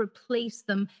parents, not replace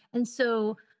them. And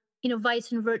so, you know,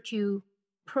 vice and virtue,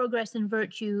 progress and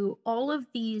virtue, all of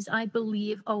these, I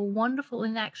believe, are wonderful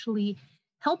in actually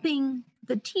helping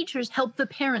the teachers help the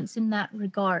parents in that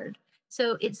regard.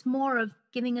 So it's more of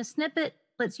giving a snippet,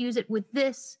 let's use it with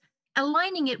this,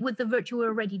 aligning it with the virtue we're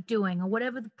already doing, or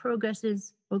whatever the progress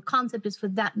is or concept is for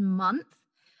that month.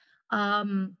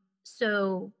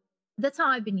 So that's how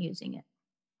I've been using it.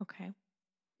 Okay.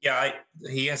 Yeah,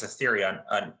 he has a theory on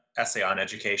an essay on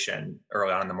education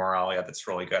early on in the Moralia that's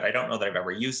really good. I don't know that I've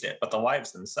ever used it, but the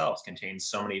lives themselves contain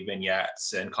so many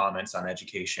vignettes and comments on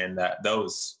education that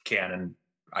those can, and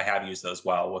I have used those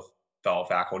well with fellow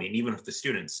faculty and even with the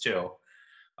students too.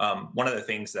 One of the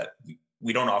things that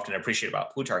we don't often appreciate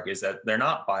about Plutarch is that they're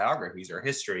not biographies or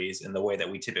histories in the way that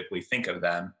we typically think of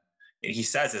them. And he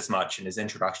says as much in his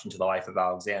introduction to the life of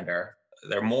Alexander.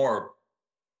 They're more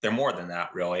than that,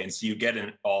 really. And so you get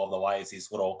in all the lives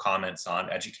these little comments on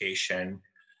education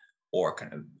or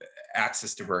kind of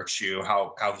access to virtue,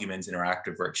 how humans interact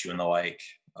with virtue and the like,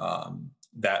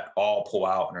 that all pull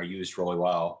out and are used really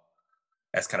well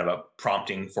as kind of a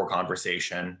prompting for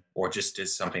conversation or just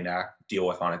as something to deal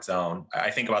with on its own. I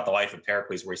think about the life of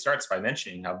Pericles, where he starts by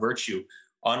mentioning how virtue,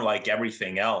 unlike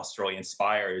everything else, really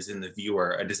inspires in the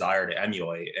viewer a desire to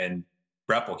emulate and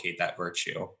replicate that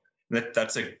virtue. And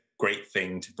that's a great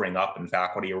thing to bring up in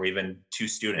faculty or even to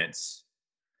students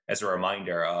as a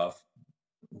reminder of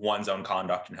one's own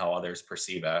conduct and how others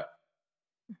perceive it.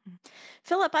 Mhm.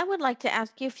 Philip, I would like to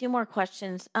ask you a few more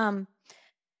questions.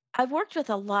 I've worked with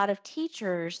a lot of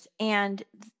teachers and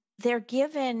they're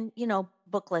given, you know,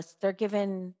 book lists. They're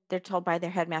told by their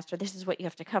headmaster, this is what you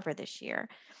have to cover this year.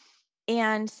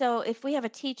 And so if we have a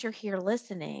teacher here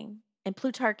listening and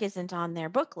Plutarch isn't on their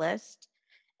book list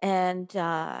and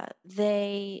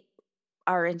they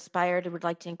are inspired and would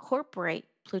like to incorporate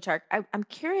Plutarch, I'm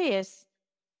curious,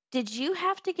 did you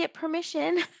have to get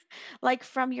permission like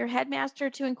from your headmaster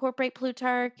to incorporate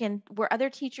Plutarch? And were other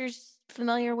teachers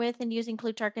familiar with and using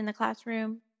Plutarch in the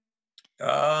classroom?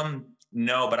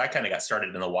 No, but I kind of got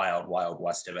started in the wild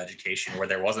west of education where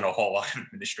there wasn't a whole lot of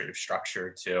administrative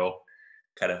structure to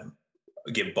kind of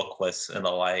give book lists and the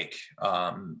like.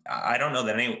 I don't know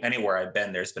that anywhere I've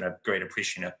been, there's been a great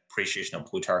appreciation of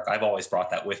Plutarch. I've always brought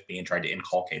that with me and tried to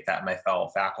inculcate that in my fellow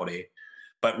faculty.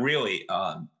 But really,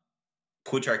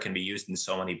 Plutarch can be used in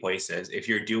so many places. If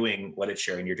you're doing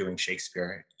literature and you're doing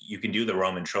Shakespeare, you can do the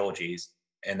Roman trilogies,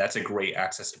 and that's a great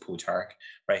access to Plutarch,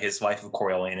 right? His Life of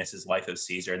Coriolanus, his Life of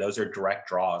Caesar, those are direct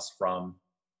draws from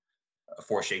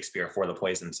for Shakespeare for the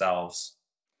plays themselves.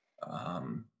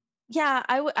 Yeah,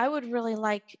 I would really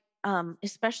like,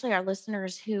 especially our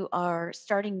listeners who are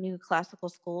starting new classical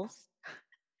schools,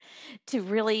 to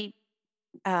really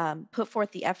put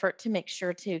forth the effort to make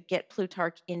sure to get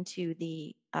Plutarch into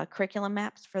the curriculum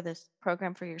maps for this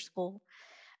program for your school.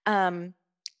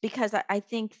 because I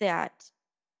think that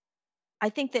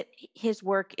his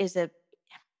work is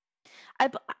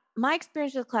my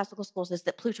experience with classical schools is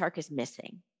that Plutarch is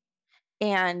missing.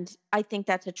 And I think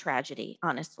that's a tragedy,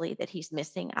 honestly, that he's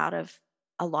missing out of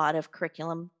a lot of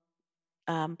curriculum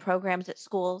programs at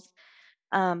schools.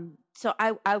 So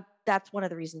that's one of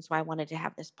the reasons why I wanted to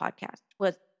have this podcast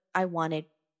was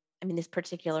this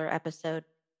particular episode,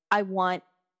 I want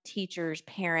teachers,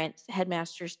 parents,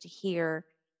 headmasters to hear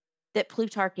that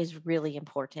Plutarch is really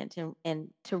important and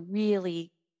to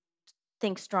really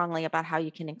think strongly about how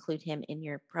you can include him in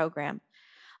your program.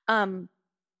 Um,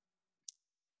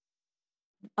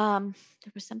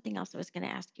 there was something else I was going to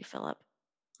ask you, Philip.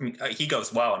 I mean, he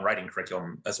goes well in writing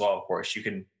curriculum as well. Of course, you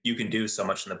can do so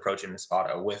much in the Protean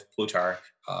Spada with Plutarch.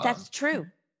 That's true.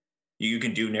 You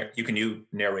can do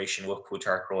narration with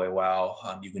Plutarch really well.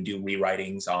 You can do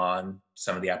rewritings on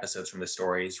some of the episodes from the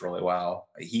stories really well.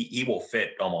 He will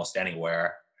fit almost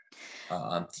anywhere.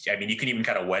 You can even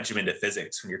kind of wedge him into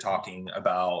physics when you're talking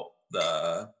about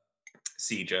the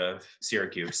siege of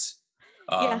Syracuse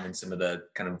and some of the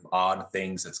kind of odd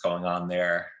things that's going on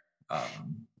there.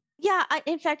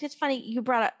 In fact, it's funny you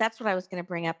brought up, that's what I was going to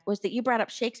bring up, was that you brought up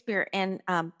Shakespeare, and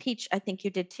Peach, I think you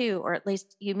did too, or at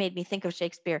least you made me think of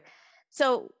Shakespeare.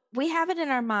 So we have it in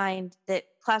our mind that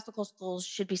classical schools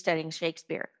should be studying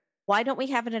Shakespeare. Why don't we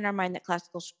have it in our mind that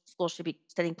classical schools should be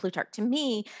studying Plutarch? To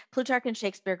me, Plutarch and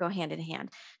Shakespeare go hand in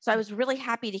hand. So I was really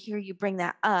happy to hear you bring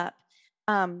that up.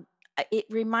 It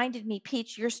reminded me,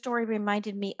 Peach, your story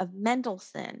reminded me of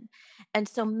Mendelssohn. And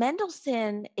so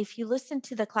Mendelssohn, if you listen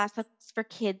to the Classics for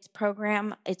Kids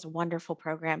program, it's a wonderful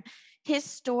program. His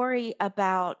story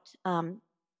about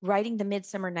writing the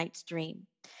Midsummer Night's Dream,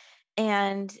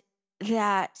 and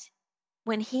that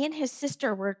when he and his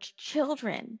sister were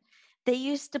children, they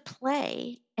used to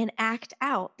play and act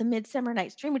out the Midsummer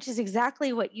Night's Dream, which is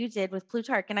exactly what you did with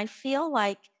Plutarch. And I feel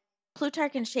like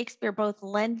Plutarch and Shakespeare both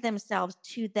lend themselves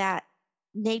to that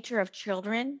nature of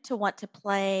children to want to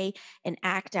play and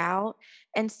act out.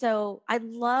 And so I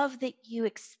love that you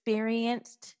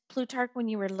experienced Plutarch when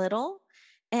you were little.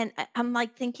 And I'm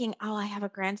like thinking, oh, I have a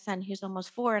grandson who's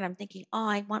almost 4. And I'm thinking, oh,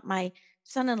 I want my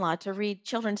son-in-law to read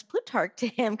children's Plutarch to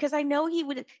him, because I know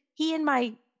he and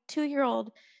my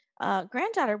 2-year-old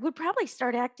granddaughter would probably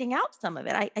start acting out some of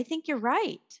it. I think you're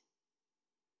right.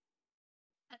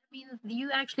 I mean, you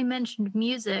actually mentioned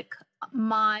music.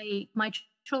 My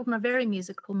children are very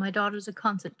musical. My daughter's a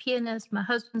concert pianist. My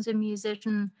husband's a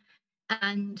musician,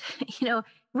 and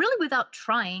really without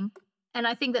trying. And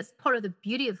I think that's part of the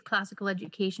beauty of classical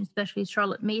education, especially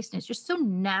Charlotte Mason. It's just so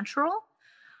natural.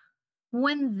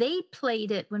 When they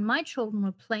played it, when my children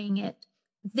were playing it,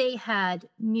 they had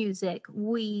music.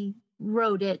 We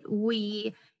wrote it.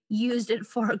 We used it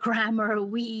for grammar.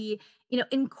 We,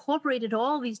 incorporated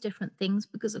all these different things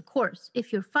because, of course,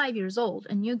 if you're 5 years old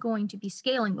and you're going to be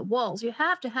scaling the walls, you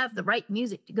have to have the right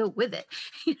music to go with it.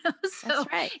 So,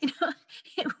 that's right.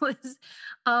 It was,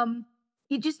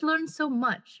 you just learn so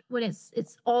much when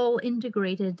it's all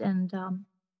integrated, and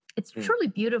it's truly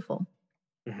beautiful.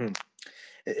 Mm-hmm.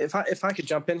 If I could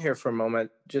jump in here for a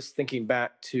moment, just thinking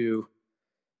back to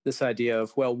this idea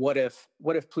of, well, what if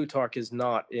Plutarch is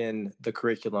not in the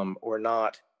curriculum or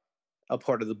not a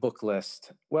part of the book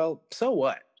list? Well, so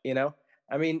what?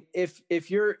 If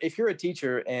you're a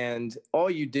teacher and all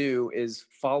you do is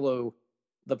follow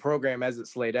the program as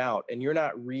it's laid out, and you're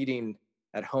not reading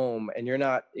at home, and you're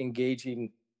not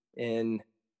engaging in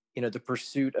the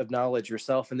pursuit of knowledge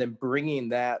yourself, and then bringing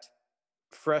that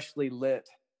freshly lit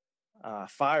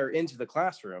fire into the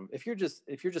classroom, if you're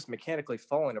just mechanically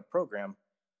following a program,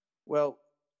 well,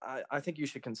 I think you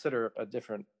should consider a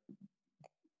different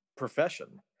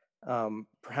profession.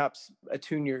 Perhaps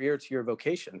attune your ear to your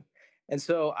vocation. And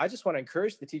so I just want to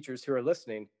encourage the teachers who are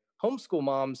listening, homeschool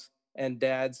moms and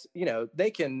dads,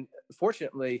 they can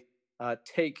fortunately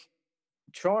take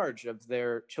charge of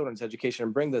their children's education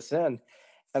and bring this in.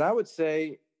 And I would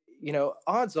say,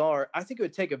 odds are, I think it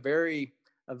would take a very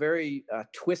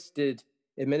twisted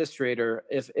administrator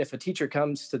if a teacher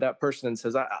comes to that person and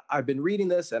says, I've been reading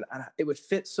this and it would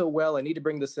fit so well, I need to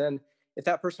bring this in. If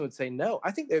that person would say no,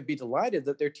 I think they would be delighted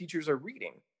that their teachers are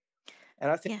reading. And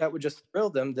I think that would just thrill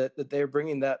them that they're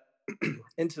bringing that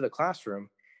into the classroom.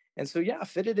 And so,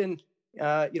 fit it in,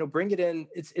 bring it in.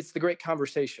 It's the great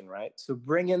conversation, right? So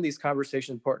bring in these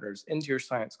conversation partners into your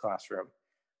science classroom,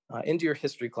 into your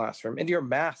history classroom, into your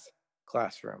math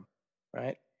classroom,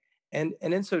 right? And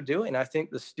in so doing, I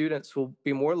think the students will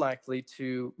be more likely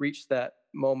to reach that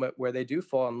moment where they do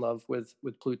fall in love with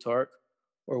Plutarch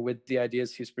or with the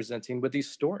ideas he's presenting with these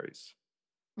stories.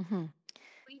 Mm-hmm.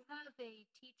 We have a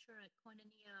teacher at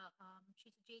Koinonia.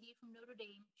 She's a lady from Notre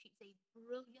Dame. She's a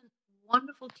brilliant,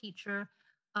 wonderful teacher,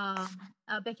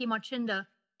 Becky Marchinda.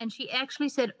 And she actually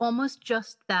said almost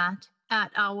just that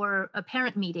at our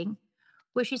parent meeting,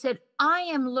 where she said, I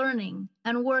am learning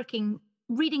and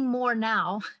reading more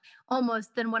now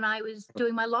almost than when I was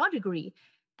doing my law degree.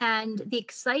 And the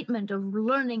excitement of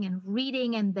learning and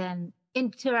reading and then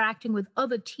interacting with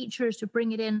other teachers to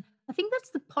bring it in. I think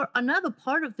that's another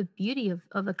part of the beauty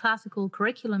of the classical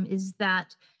curriculum is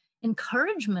that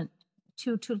encouragement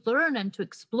to learn and to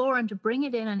explore and to bring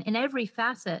it in every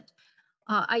facet.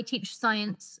 I teach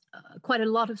science, quite a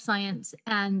lot of science,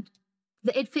 and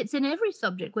it fits in every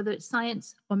subject, whether it's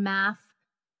science or math.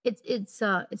 It's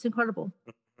incredible.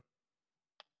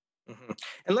 Mm-hmm.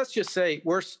 And let's just say,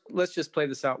 let's just play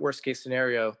this out. Worst case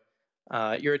scenario,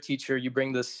 you're a teacher, you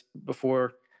bring this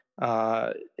before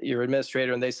your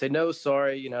administrator, and they say, no,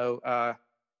 sorry,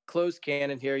 closed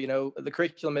canon here. The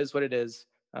curriculum is what it is.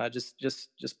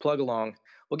 Just plug along.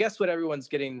 Well, guess what everyone's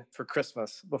getting for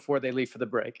Christmas before they leave for the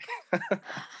break?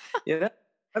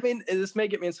 I mean, this may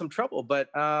get me in some trouble, but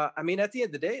I mean, at the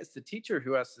end of the day, it's the teacher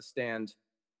who has to stand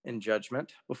in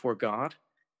judgment before God.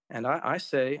 And I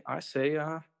say,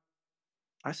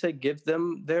 give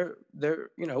them their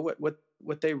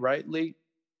what they rightly.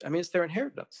 I mean, it's their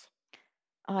inheritance.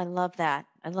 Oh, I love that.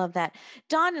 I love that.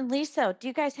 Dawn and Lisa, do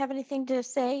you guys have anything to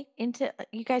say?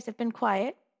 You guys have been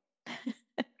quiet.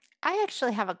 I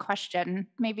actually have a question.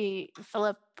 Maybe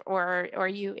Philip or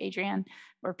you, Adrienne,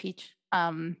 or Peach.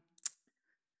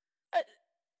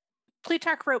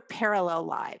 Plutarch wrote parallel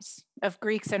lives of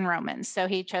Greeks and Romans. So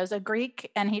he chose a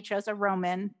Greek and he chose a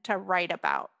Roman to write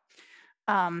about,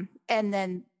 and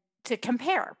then to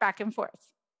compare back and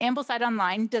forth. Ambleside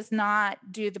Online does not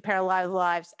do the parallel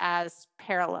lives as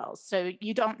parallels. So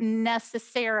you don't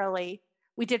necessarily,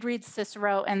 we did read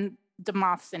Cicero and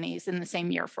Demosthenes in the same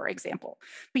year, for example,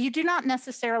 but you do not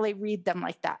necessarily read them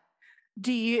like that.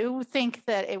 Do you think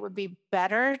that it would be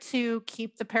better to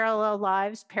keep the parallel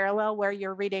lives parallel, where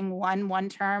you're reading one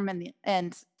term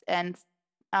and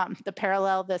the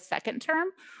parallel the second term,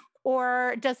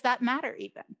 or does that matter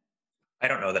even? I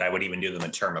don't know that I would even do them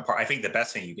a term apart. I think the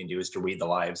best thing you can do is to read the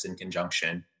lives in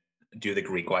conjunction, do the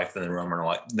Greek life, then the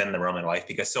Roman life,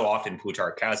 because so often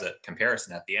Plutarch has a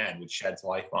comparison at the end, which sheds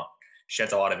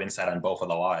a lot of insight on both of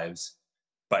the lives.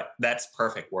 But that's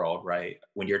perfect world, right?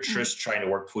 When you're just trying to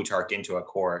work Plutarch into a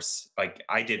course, like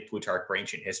I did Plutarch for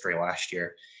ancient history last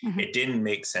year. It didn't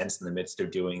make sense in the midst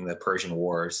of doing the Persian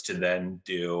Wars to then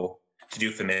do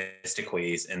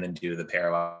Themistocles and then do the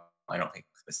parallel. I don't think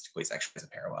Themistocles actually is a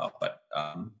parallel, but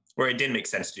where it didn't make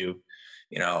sense to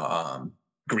do,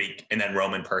 Greek and then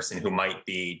Roman person who might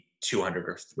be 200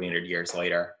 or 300 years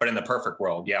later. But in the perfect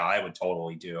world, yeah, I would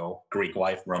totally do Greek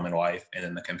life, Roman life, and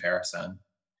then the comparison.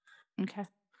 Okay.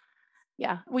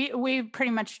 Yeah, we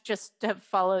pretty much just have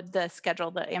followed the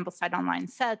schedule that Ambleside Online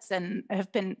sets and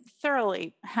have been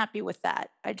thoroughly happy with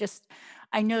that.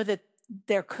 I know that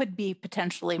there could be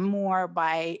potentially more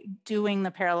by doing the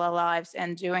parallel lives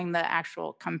and doing the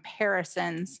actual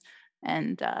comparisons.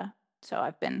 And so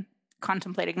I've been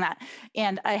contemplating that.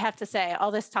 And I have to say, all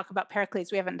this talk about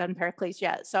Pericles, we haven't done Pericles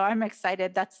yet. So I'm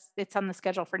excited. It's on the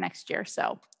schedule for next year.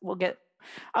 So I'll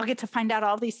get to find out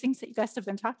all these things that you guys have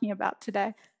been talking about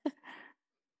today.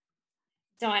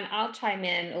 Dawn, I'll chime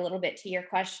in a little bit to your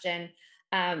question.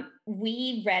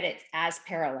 We read it as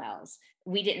parallels.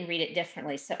 We didn't read it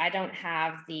differently. So I don't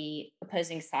have the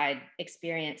opposing side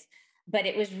experience, but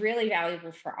it was really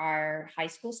valuable for our high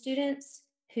school students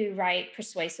who write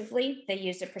persuasively. They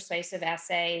use a persuasive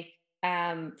essay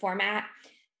format.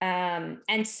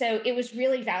 And so it was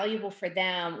really valuable for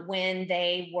them when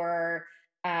they were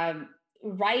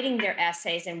writing their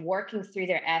essays and working through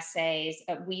their essays.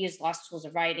 We use lost tools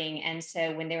of writing. And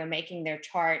so when they were making their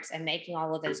charts and making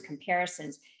all of those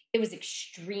comparisons, it was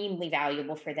extremely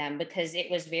valuable for them because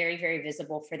it was very, very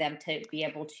visible for them to be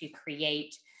able to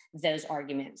create those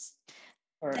arguments.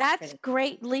 That's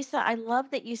great, Lisa. I love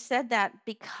that you said that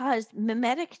because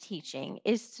mimetic teaching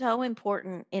is so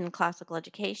important in classical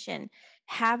education.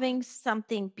 Having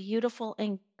something beautiful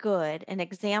and good, an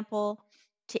example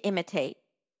to imitate.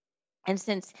 And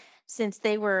since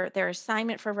their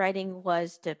assignment for writing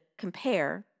was to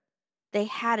compare, they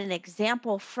had an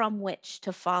example from which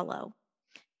to follow.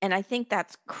 And I think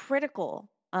that's critical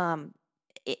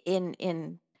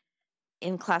in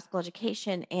classical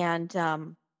education.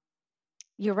 And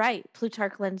you're right,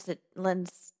 Plutarch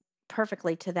lends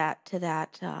perfectly to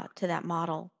that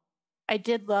model. I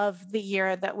did love the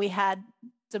year that we had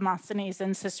Demosthenes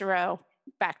and Cicero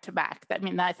back to back. I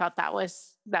mean, I thought that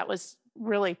was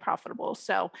really profitable.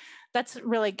 So that's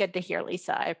really good to hear,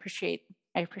 Lisa. I appreciate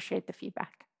the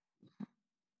feedback.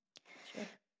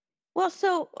 Well,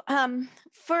 so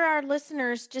for our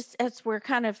listeners, just as we're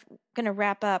kind of going to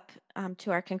wrap up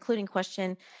to our concluding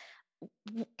question,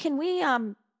 can we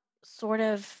sort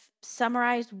of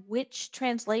summarize which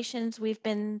translations we've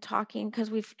been talking? Because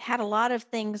we've had a lot of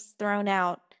things thrown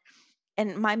out,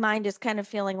 and my mind is kind of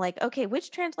feeling like, okay,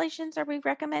 which translations are we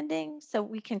recommending? So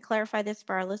we can clarify this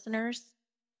for our listeners.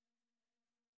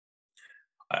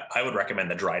 I would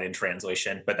recommend the Dryden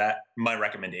translation, but my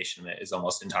recommendation is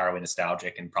almost entirely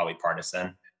nostalgic and probably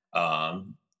partisan.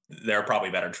 There are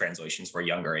probably better translations for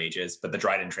younger ages, but the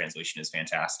Dryden translation is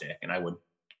fantastic, and I would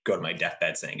go to my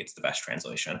deathbed saying it's the best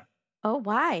translation. Oh,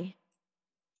 why?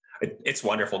 It's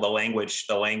wonderful. The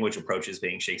language approaches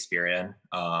being Shakespearean.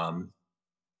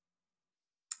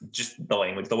 Just the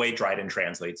language, the way Dryden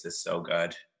translates is so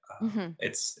good.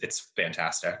 It's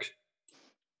fantastic.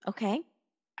 Okay.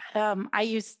 I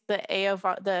use the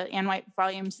the Anne White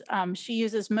volumes. She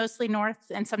uses mostly North,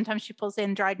 and sometimes she pulls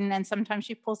in Dryden, and sometimes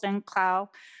she pulls in Clow,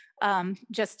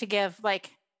 just to give,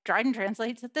 like, Dryden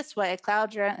translates it this way, Clow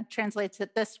translates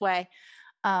it this way.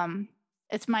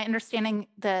 It's my understanding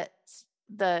that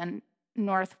the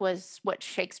North was what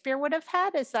Shakespeare would have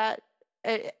had. Is that?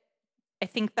 I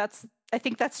think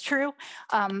that's true.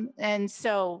 And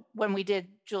so when we did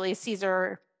Julius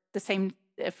Caesar, the same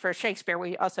for Shakespeare,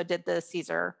 we also did the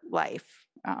Caesar life,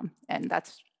 and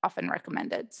that's often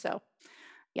recommended. So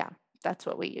yeah, that's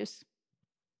what we use.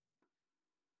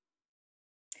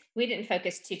 We didn't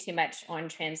focus too much on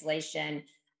translation.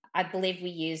 I believe we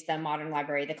used the Modern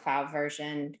Library, the cloud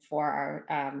version for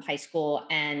our high school,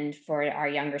 and for our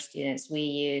younger students, we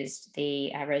used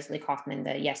the Rosalie Kaufman,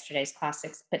 the Yesterday's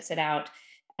Classics puts it out.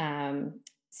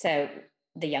 So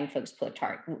the young folks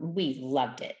Plutarch, we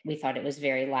loved it. We thought it was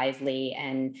very lively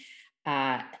and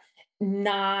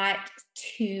not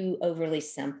too overly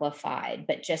simplified,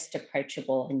 but just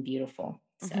approachable and beautiful.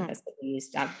 So that's what we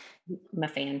used. I'm a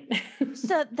fan.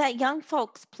 So that young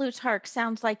folks Plutarch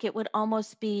sounds like it would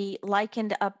almost be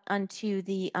likened up unto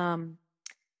the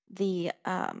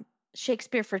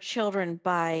Shakespeare for Children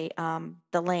by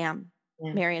the Lamb,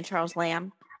 Mary and Charles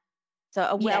Lamb. So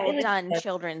a well done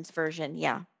children's version.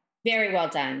 Yeah. Very well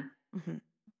done.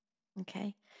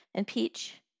 Okay. And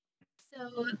Peach?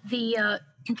 So the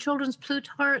children's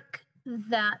Plutarch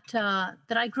that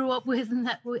I grew up with and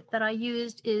that I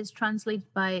used is translated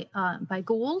by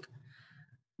Gould.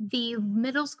 The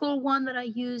middle school one that I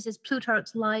use is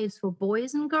Plutarch's Lives for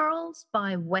Boys and Girls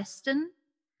by Weston.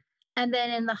 And then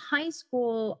in the high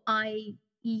school, I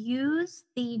use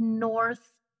the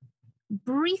North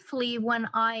briefly when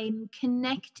I'm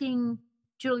connecting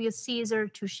Julius Caesar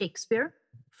to Shakespeare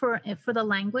for the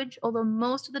language, although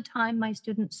most of the time my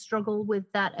students struggle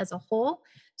with that as a whole.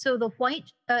 So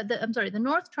the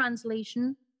North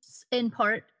translation in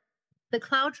part, the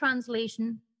Cloud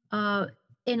translation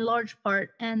in large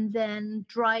part, and then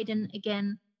Dryden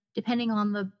again, depending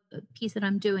on the piece that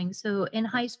I'm doing. So in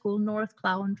high school, North,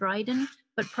 Clow, and Dryden,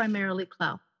 but primarily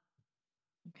Clow.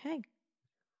 Okay.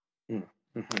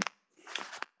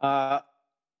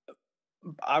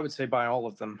 I would say buy all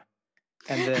of them,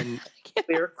 and then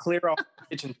clear off the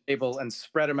kitchen table and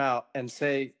spread them out and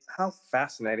say how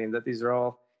fascinating that these are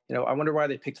all. I wonder why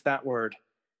they picked that word,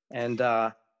 and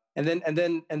then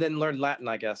learn Latin,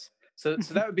 I guess. So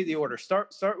that would be the order.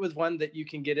 Start with one that you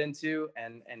can get into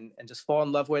and just fall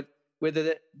in love with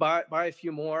it. Buy a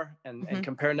few more and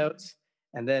compare notes,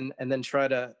 and then try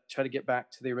to get back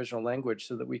to the original language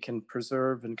so that we can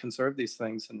preserve and conserve these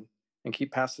things and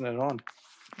keep passing it on.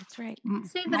 That's right. I'd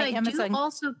say that I do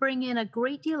also bring in a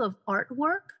great deal of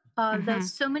artwork.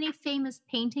 There's so many famous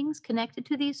paintings connected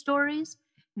to these stories.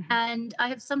 And I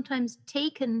have sometimes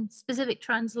taken specific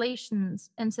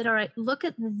translations and said, all right, look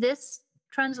at this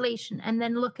translation and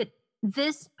then look at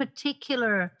this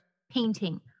particular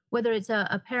painting, whether it's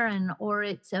a Perrin or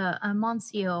it's a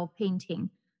Monsieur painting.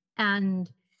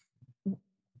 And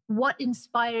what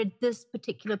inspired this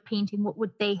particular painting? What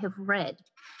would they have read?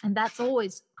 And that's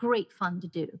always great fun to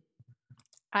do.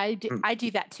 I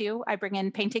do that too. I bring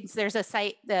in paintings. There's a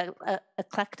site, the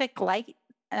Eclectic Light.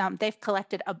 They've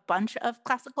collected a bunch of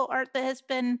classical art that has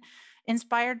been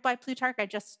inspired by Plutarch. I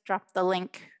just dropped the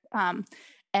link.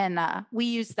 And we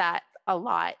use that a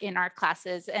lot in our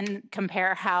classes and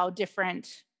compare how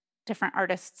different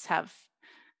artists have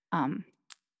done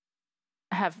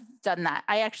that.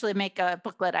 I actually make a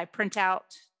booklet I print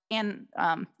out, and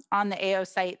on the AO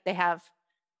site, they have,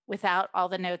 without all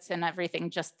the notes and everything,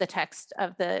 just the text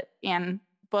of the Anne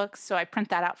books. So I print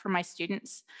that out for my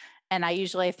students. And I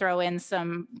usually throw in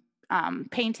some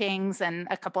paintings and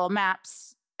a couple of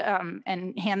maps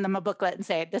and hand them a booklet and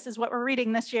say, this is what we're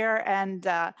reading this year. And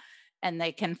and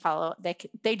they can follow.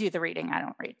 They do the reading. I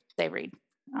don't read. They read.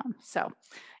 So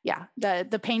yeah,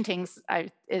 the paintings,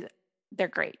 they're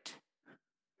great.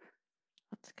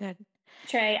 That's good.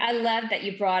 Trey, I love that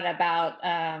you brought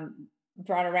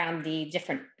around the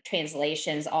different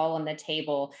translations all on the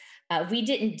table. We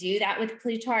didn't do that with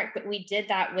Plutarch, but we did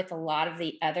that with a lot of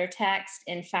the other texts.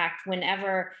 In fact,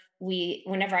 whenever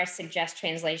I suggest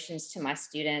translations to my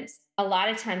students, a lot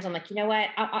of times I'm like, you know what,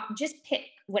 I'll just pick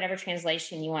whatever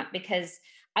translation you want, because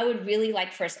I would really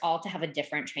like for us all to have a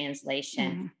different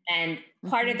translation. And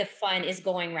part of the fun is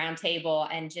going round table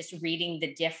and just reading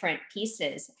the different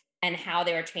pieces and how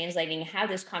they were translating, how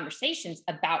those conversations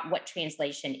about what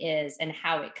translation is and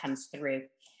how it comes through.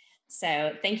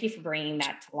 So thank you for bringing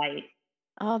that to light.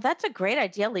 Oh, that's a great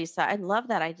idea, Lisa. I love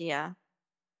that idea.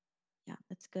 Yeah,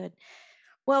 that's good.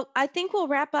 Well, I think we'll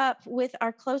wrap up with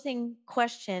our closing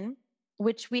question,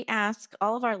 which we ask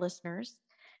all of our listeners,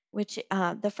 which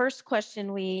the first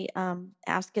question we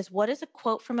ask is, what is a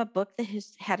quote from a book that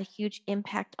has had a huge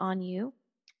impact on you?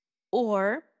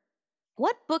 Or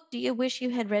what book do you wish you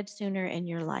had read sooner in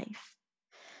your life?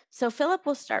 So Philip,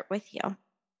 we'll start with you.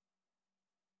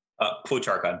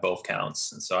 Plutarch on both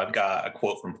counts. And so I've got a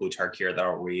quote from Plutarch here that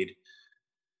I'll read.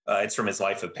 It's from his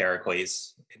Life of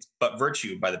Pericles. But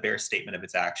virtue, by the bare statement of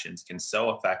its actions, can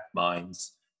so affect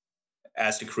minds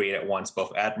as to create at once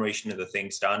both admiration of the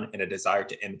things done and a desire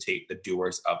to imitate the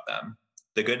doers of them.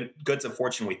 The goods of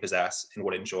fortune we possess and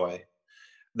would enjoy,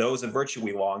 those of virtue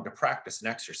we long to practice and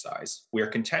exercise. We are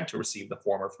content to receive the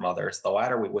former from others. The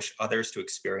latter we wish others to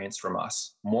experience from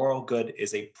us. Moral good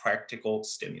is a practical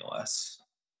stimulus.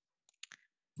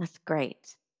 That's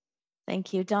great.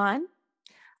 Thank you, Dawn.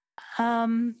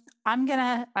 I'm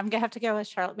gonna have to go with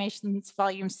Charlotte Mason's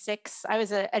Volume 6. I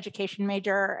was an education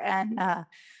major and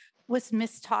was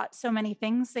mistaught so many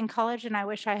things in college, and I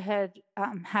wish I had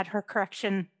had her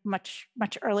correction much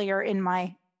earlier in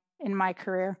my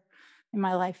career, in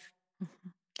my life.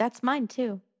 That's mine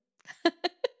too.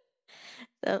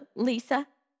 So, Lisa?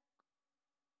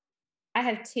 I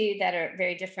have two that are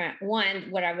very different. One,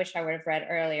 what I wish I would have read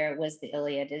earlier was the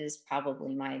Iliad. It is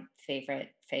probably my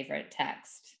favorite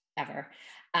text ever.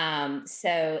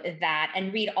 So that,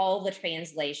 and read all the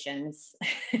translations,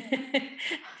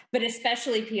 but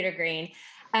especially Peter Green.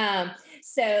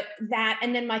 So that,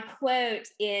 and then my quote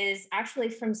is actually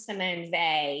from Simone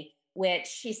Weil, which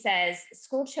she says,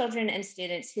 school children and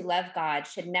students who love God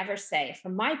should never say, for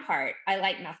my part, I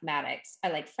like mathematics, I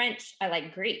like French, I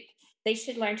like Greek. They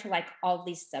should learn to like all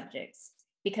these subjects,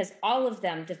 because all of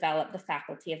them develop the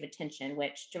faculty of attention,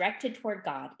 which directed toward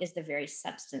God is the very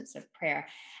substance of prayer.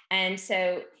 And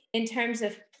so in terms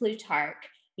of Plutarch,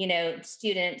 you know,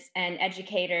 students and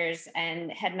educators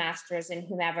and headmasters and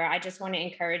whomever, I just want to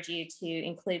encourage you to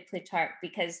include Plutarch,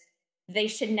 because they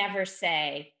should never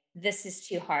say, this is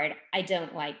too hard, I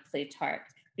don't like Plutarch,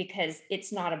 because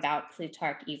it's not about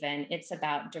Plutarch even. It's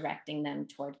about directing them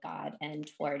toward God and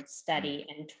towards study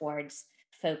and towards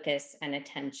focus and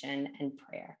attention and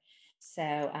prayer. So,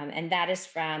 and that is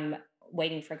from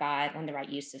Waiting for God on the Right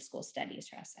Use of School Studies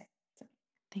essay. So.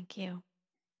 Thank you.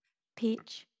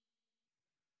 Peach?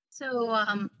 So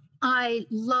I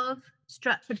love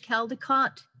Stratford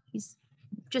Caldecott. He's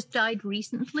just died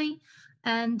recently.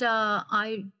 And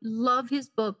I love his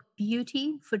book,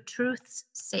 Beauty for Truth's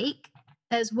Sake,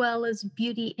 as well as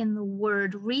Beauty in the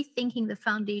Word, Rethinking the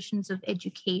Foundations of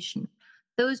Education.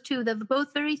 Those two, they're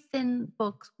both very thin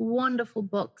books, wonderful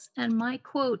books. And my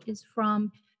quote is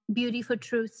from Beauty for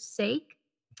Truth's Sake.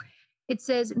 It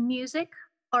says, music,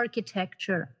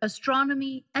 architecture,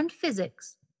 astronomy, and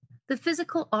physics, the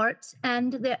physical arts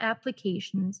and their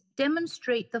applications,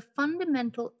 demonstrate the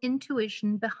fundamental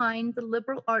intuition behind the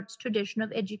liberal arts tradition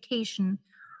of education,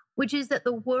 which is that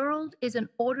the world is an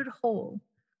ordered whole,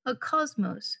 a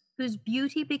cosmos whose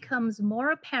beauty becomes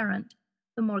more apparent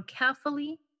the more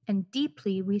carefully and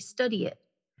deeply we study it.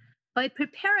 By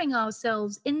preparing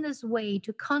ourselves in this way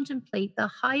to contemplate the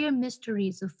higher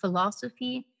mysteries of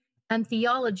philosophy and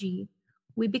theology,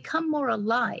 we become more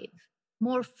alive,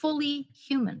 more fully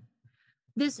human.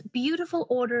 This beautiful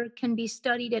order can be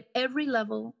studied at every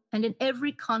level and in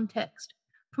every context,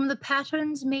 from the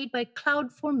patterns made by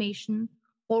cloud formation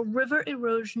or river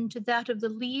erosion to that of the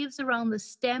leaves around the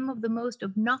stem of the most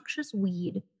obnoxious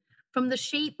weed, from the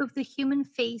shape of the human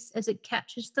face as it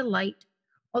catches the light,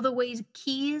 or the ways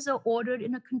keys are ordered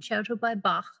in a concerto by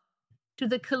Bach, to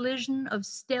the collision of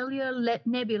stellar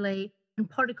nebulae and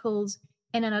particles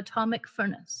in an atomic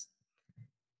furnace.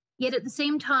 Yet at the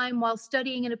same time, while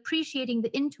studying and appreciating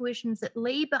the intuitions that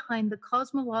lay behind the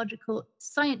cosmological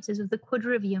sciences of the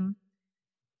quadrivium,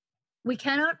 We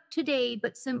cannot today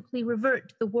but simply revert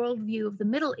to the worldview of the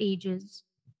Middle Ages.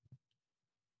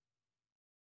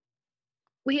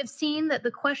 We have seen that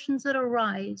the questions that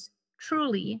arise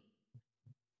truly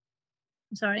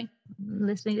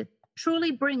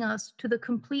bring us to the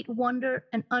complete wonder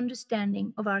and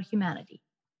understanding of our humanity.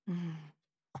 Mm.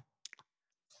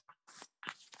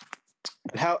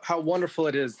 How wonderful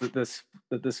it is that this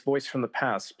voice from the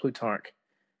past, Plutarch,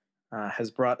 has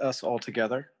brought us all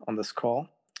together on this call,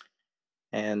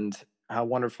 and how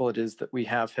wonderful it is that we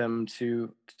have him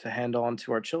to hand on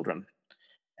to our children,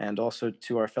 and also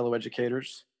to our fellow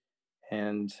educators,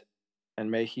 and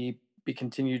may he be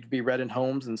continued to be read in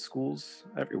homes and schools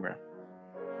everywhere.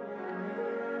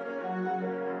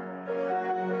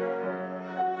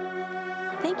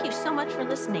 Thank you so much for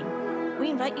listening. We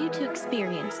invite you to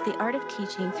experience the art of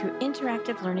teaching through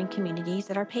interactive learning communities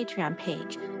at our Patreon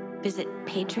page. Visit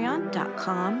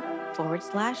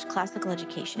patreon.com/classical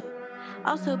education.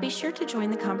 Also, be sure to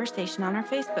join the conversation on our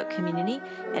Facebook community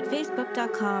at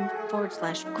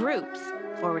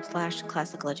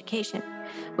facebook.com/groups/classical education.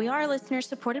 We are a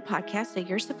listener-supported podcast, so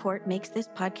your support makes this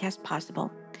podcast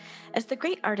possible. As the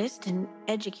great artist and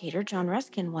educator John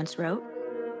Ruskin once wrote,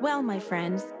 "Well, my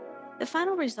friends, the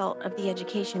final result of the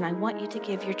education I want you to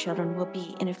give your children will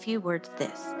be, in a few words,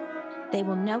 this. They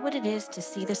will know what it is to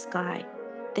see the sky.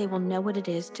 They will know what it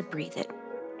is to breathe it.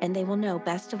 And they will know,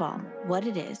 best of all, what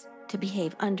it is to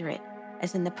behave under it,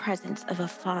 as in the presence of a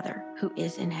Father who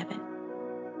is in heaven."